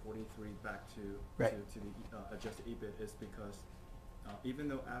add 43 back to Right. to the adjusted EBIT is because even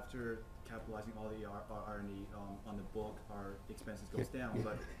though after capitalizing all the R&D on the book, our expenses goes down,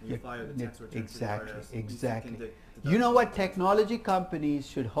 but when you file the tax return to the IRS, Exactly. you can You know what? deduct- Technology companies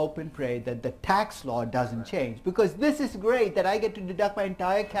should hope and pray that the tax law doesn't change, because this is great that I get to deduct my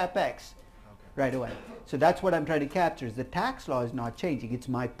entire capex Okay. right away. So that's what I'm trying to capture, is the tax law is not changing. It's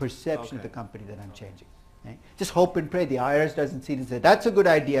my perception of the Okay. company that I'm changing. Okay? Just hope and pray the IRS doesn't see it and say, that's a good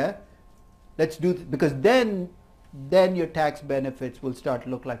idea. Let's do because then your tax benefits will start to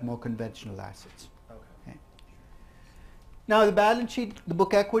look like more conventional assets. Okay. Okay. Now the balance sheet, the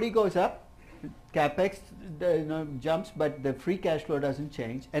book equity goes up, capex jumps, but the free cash flow doesn't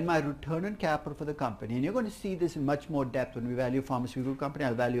change, and my return on capital for the company, and you're going to see this in much more depth when we value pharmaceutical company.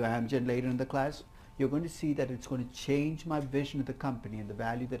 I'll value Amgen later in the class. You're going to see that it's going to change my vision of the company and the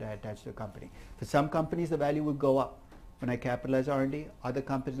value that I attach to the company. For some companies, the value will go up when I capitalize R&D. Other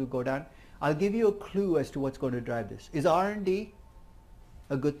companies will go down. I'll give you a clue as to what's going to drive this. Is R&D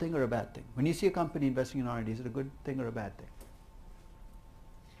a good thing or a bad thing? When you see a company investing in R&D, is it a good thing or a bad thing?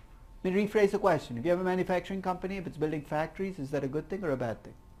 Let me rephrase the question. If you have a manufacturing company, if it's building factories, is that a good thing or a bad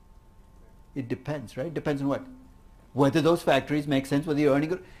thing? It depends, right? Depends on what? Whether those factories make sense, whether you're earning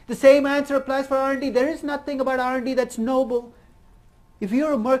good. The same answer applies for R&D. There is nothing about R&D that's noble. If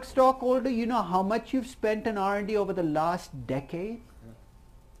you're a Merck stockholder, you know how much you've spent on R&D over the last decade?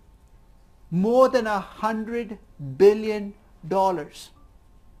 More than $100 billion.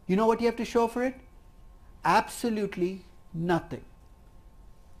 You know what you have to show for it? Absolutely nothing.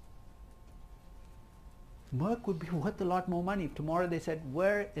 Merck would be worth a lot more money if tomorrow they said,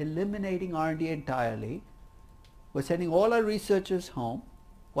 we're eliminating R&D entirely. We're sending all our researchers home.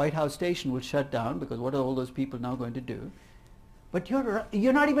 White House Station will shut down because what are all those people now going to do? But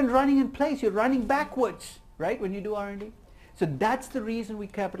you're not even running in place. You're running backwards, right, when you do R&D. So that's the reason we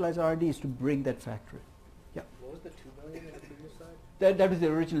capitalize R&D, is to bring that factor in. Yeah. What was the $2 million in the previous slide? That was the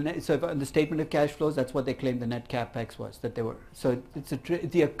original net. So on the statement of cash flows, that's what they claimed the net capex was, that they were. So it's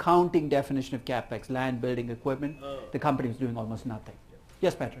the accounting definition of capex, land, building, equipment. Oh. The company was doing almost nothing.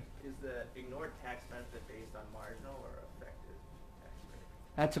 Yes, Patrick? Is the ignored tax benefit based on marginal or effective tax rate?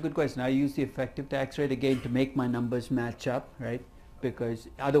 That's a good question. I use the effective tax rate again to make my numbers match up, right? Because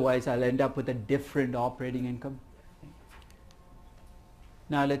otherwise I'll end up with a different operating income.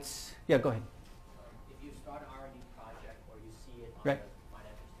 Now let's, yeah, go ahead. If you start an R&D project or you see it on Right. the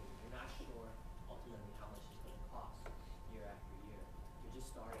financial statement, you're not sure ultimately how much it's going to cost year after year. You're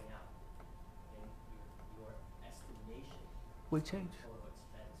just starting out. And your estimation Will of change. total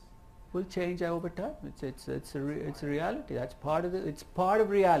expense. Will change over time. It's a reality. That's part of it's part of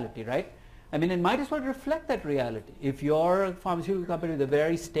reality, right? I mean, it might as well reflect that reality. If you're a pharmaceutical company with a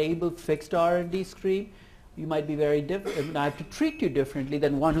very stable fixed R&D stream, you might be very different. I have to treat you differently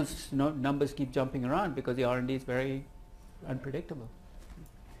than one whose numbers keep jumping around because the R&D is very unpredictable.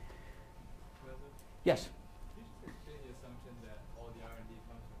 Yes. Can you just explain the assumption that all the R&D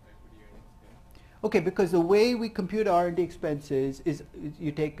comes from equity earnings? Okay, because the way we compute R&D expenses is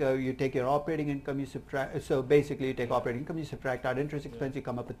you take your operating income, you subtract. So basically, you take operating income, you subtract out interest expense, you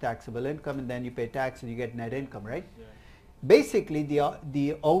come up with taxable income, and then you pay tax and you get net income, right? Yeah. Basically,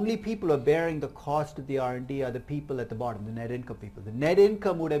 the only people who are bearing the cost of the R&D are the people at the bottom, the net income people. The net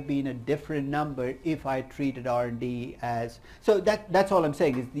income would have been a different number if I treated R&D as. So that's all I'm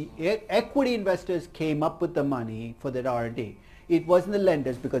saying is the equity investors came up with the money for that R&D. It wasn't the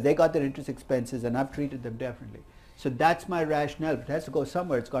lenders because they got their interest expenses and I've treated them differently. So that's my rationale. But it has to go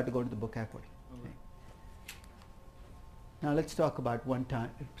somewhere. It's got to go to the book equity. Okay. Now let's talk about one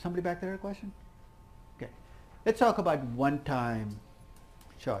time. Somebody back there a question? Okay. Let's talk about one-time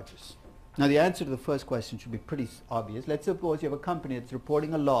charges. Now the answer to the first question should be pretty obvious. Let's suppose you have a company that's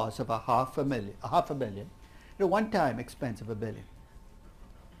reporting a loss of half a billion, and a one-time expense of $1 billion.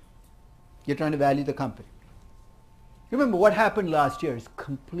 You're trying to value the company. Remember, what happened last year is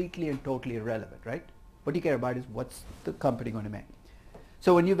completely and totally irrelevant, right? What you care about is what's the company going to make.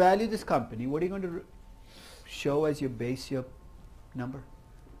 So when you value this company, what are you going to show as your base year number?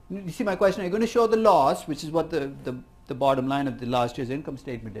 You see my question? Are you going to show the loss, which is what the bottom line of the last year's income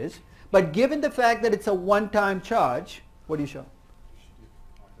statement is? But given the fact that it's a one-time charge, what do you show?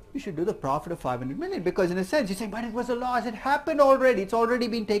 You should do the profit of 500 million because in a sense you're saying, but it was a loss. It happened already. It's already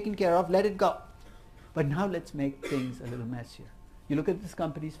been taken care of. Let it go. But now let's make things a little messier. You look at this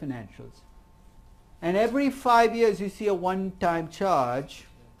company's financials. And every 5 years you see a one-time charge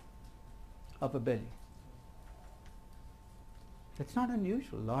of $1 billion. That's not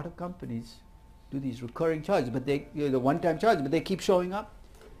unusual. A lot of companies do these recurring charges, but the one-time charges, but they keep showing up.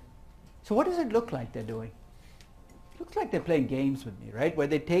 So what does it look like they're doing? It looks like they're playing games with me, right? Where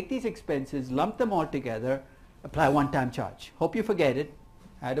they take these expenses, lump them all together, apply one-time charge. Hope you forget it.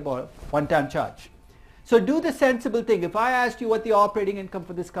 Add a one-time charge. So do the sensible thing. If I asked you what the operating income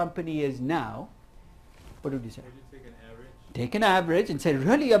for this company is now, what would you say? Would you take an average? Take an average and say,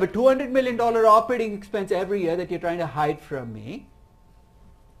 really, you have a $200 million operating expense every year that you're trying to hide from me.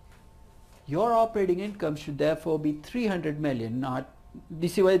 Your operating income should therefore be 300 million, not, do you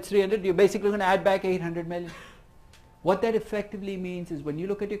see why it's 300? You're basically going to add back 800 million. What that effectively means is when you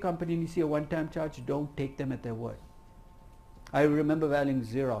look at your company and you see a one-time charge, don't take them at their word. I remember valuing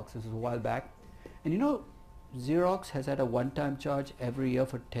Xerox, this was a while back. And you know, Xerox has had a one-time charge every year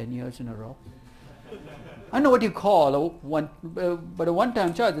for 10 years in a row. I don't know what you call but a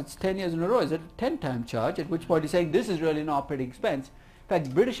one-time charge, it's 10 years in a row. Is it a 10-time charge? At which point you're saying this is really an operating expense. In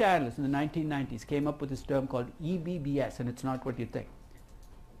fact, British analysts in the 1990s came up with this term called EBBS, and it's not what you think.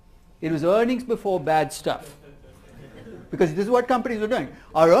 It was earnings before bad stuff. Because this is what companies are doing.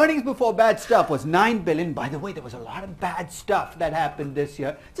 Our earnings before bad stuff was 9 billion. By the way, there was a lot of bad stuff that happened this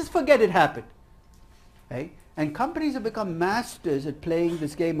year. Just forget it happened. Right? And companies have become masters at playing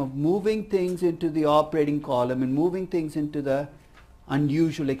this game of moving things into the operating column and moving things into the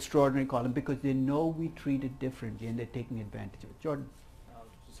unusual, extraordinary column because they know we treat it differently and they're taking advantage of it. Jordan? I was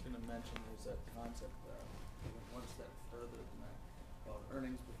just going to mention there's that concept one step further than that about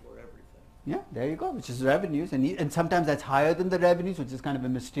earnings before everything. Yeah, there you go, which is revenues. And sometimes that's higher than the revenues, which is kind of a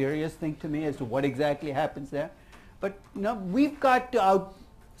mysterious thing to me as to what exactly happens there. But we've got to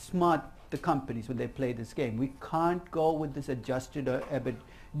outsmart the companies when they play this game. We can't go with this adjusted EBIT.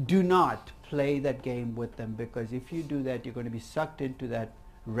 Do not play that game with them, because if you do that, you're going to be sucked into that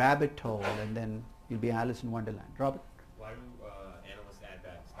rabbit hole and then you'll be Alice in Wonderland. Robert? Why do analysts add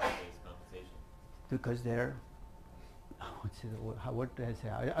back stock-based compensation? Because they're, what do I say?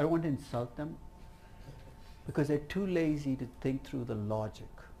 I don't want to insult them, because they're too lazy to think through the logic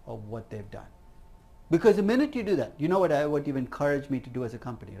of what they've done. Because the minute you do that, you know what you've encouraged me to do as a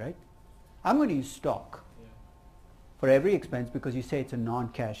company, right? I'm going to use stock for every expense because you say it's a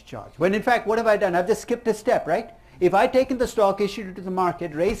non-cash charge. When in fact, what have I done? I've just skipped a step, right? If I'd taken the stock, issued it to the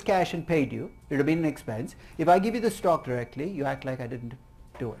market, raised cash and paid you, it would have been an expense. If I give you the stock directly, you act like I didn't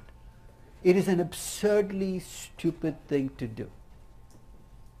do it. It is an absurdly stupid thing to do.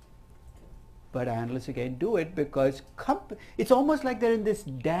 But analysts again do it because it's almost like they're in this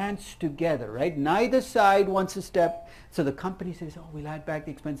dance together, right? Neither side wants a step. So the company says, oh, we'll add back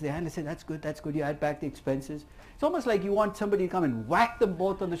the expenses. The analyst says, that's good, you add back the expenses. It's almost like you want somebody to come and whack them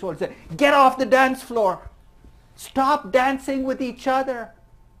both on the shoulder and say, get off the dance floor. Stop dancing with each other.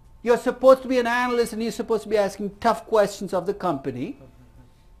 You're supposed to be an analyst and you're supposed to be asking tough questions of the company.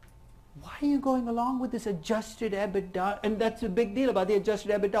 Why are you going along with this adjusted EBITDA? And that's a big deal about the adjusted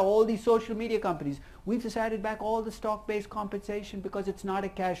EBITDA. All these social media companies, we've just added back all the stock-based compensation because it's not a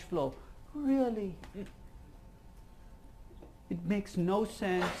cash flow. Really? It makes no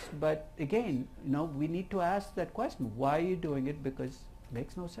sense, but again, we need to ask that question. Why are you doing it? Because it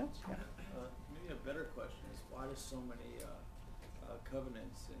makes no sense. Yeah. Maybe a better question is, why do so many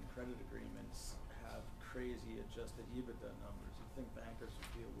covenants and credit agreements have crazy adjusted EBITDA numbers? You think bankers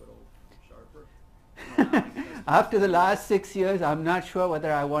would be a little sharper? After the last 6 years, I'm not sure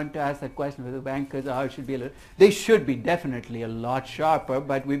whether I want to ask that question whether bankers should be they should be definitely a lot sharper,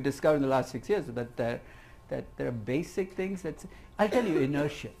 but we've discovered in the last 6 years that there are basic things I'll tell you,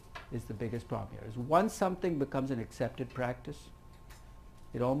 inertia is the biggest problem here. Is once something becomes an accepted practice,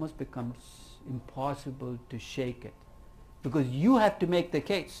 it almost becomes impossible to shake it, because you have to make the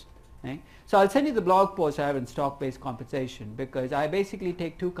case. Right? So I'll send you the blog post I have in stock-based compensation, because I basically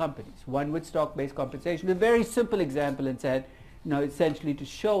take two companies, one with stock-based compensation, a very simple example, and said, essentially to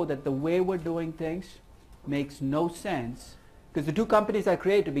show that the way we're doing things makes no sense, because the two companies I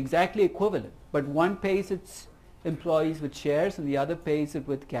created are exactly equivalent, but one pays its employees with shares and the other pays it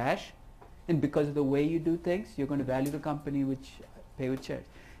with cash, and because of the way you do things, you're going to value the company which pay with shares.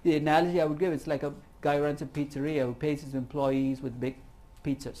 The analogy I would give, it's like a guy who runs a pizzeria who pays his employees with big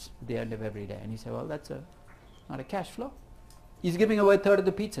pizzas at the end of every day, and you say, well, that's not a cash flow. He's giving away a third of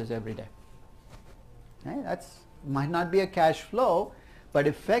the pizzas every day. Right? That's might not be a cash flow, but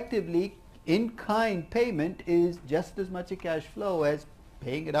effectively in-kind payment is just as much a cash flow as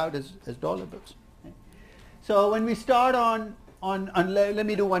paying it out as dollar bills. Right? So when we start let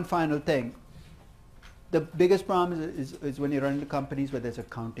me do one final thing. The biggest problem is when you run into companies where there's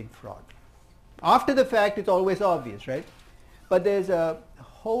accounting fraud. After the fact, it's always obvious, right? But there's a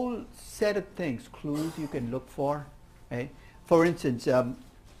whole set of things, clues you can look for. Right? For instance,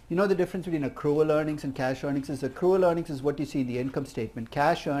 you know the difference between accrual earnings and cash earnings is accrual earnings is what you see in the income statement.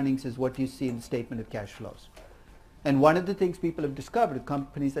 Cash earnings is what you see in the statement of cash flows. And one of the things people have discovered with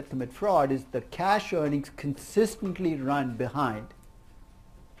companies that commit fraud is that cash earnings consistently run behind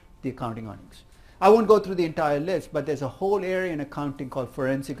the accounting earnings. I won't go through the entire list, but there's a whole area in accounting called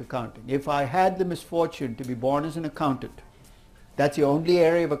forensic accounting. If I had the misfortune to be born as an accountant, that's the only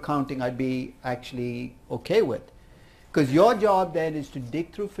area of accounting I'd be actually okay with. Because your job then is to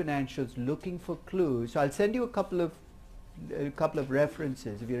dig through financials looking for clues. So I'll send you a couple of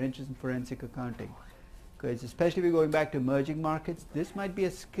references if you're interested in forensic accounting. Because especially if you're going back to emerging markets, this might be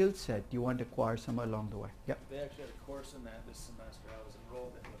a skill set you want to acquire somewhere along the way. Yep. They actually had a course in that this semester. I was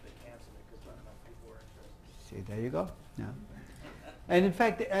enrolled in, but they canceled it because not enough people were interested. See, there you go. Yeah. And in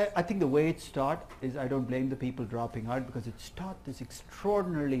fact, I think the way it's taught is, I don't blame the people dropping out, because it's taught this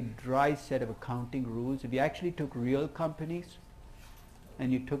extraordinarily dry set of accounting rules. If you actually took real companies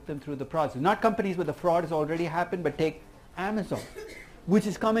and you took them through the process, not companies where the fraud has already happened, but take Amazon, which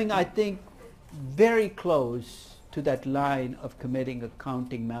is coming, I think, very close to that line of committing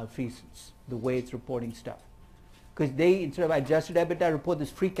accounting malfeasance, the way it's reporting stuff. Because they, instead of adjusted EBITDA, report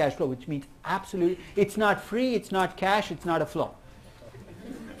this free cash flow, which means absolutely, it's not free, it's not cash, it's not a flow.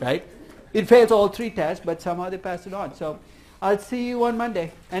 Right? It fails all three tests, but somehow they pass it on. So I'll see you on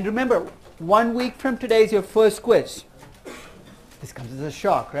Monday. And remember, 1 week from today is your first quiz. This comes as a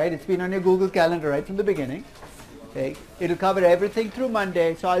shock, right? It's been on your Google Calendar right from the beginning. Okay? It'll cover everything through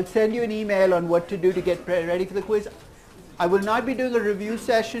Monday. So I'll send you an email on what to do to get ready for the quiz. I will not be doing a review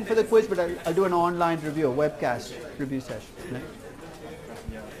session for the quiz, but I'll do an online review, a webcast review session. Right?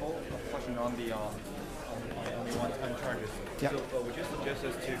 Yeah, a question on the one-time charges. Yeah. So would you suggest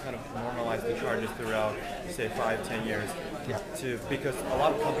us to kind of normalize the charges throughout, say, 5-10 years? Yeah. Because a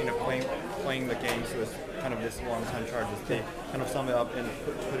lot of companies are playing the games with kind of this one-time charges. They kind of sum it up and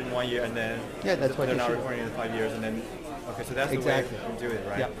put it in 1 year, and then that's what they're you not should. recording it in 5 years, and then so that's Exactly. the way we do it,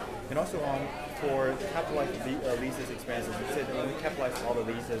 right? Yeah. And also for capitalized leases expenses, you said that when we capitalize all the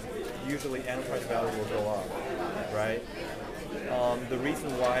leases, usually enterprise value will go up, right? The reason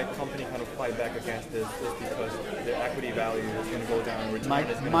why company kind of fight back against this is because the equity value is going to go down, return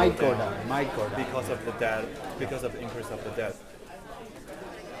is going to Might go go down. Might go down. because of the debt, because of the increase of the debt.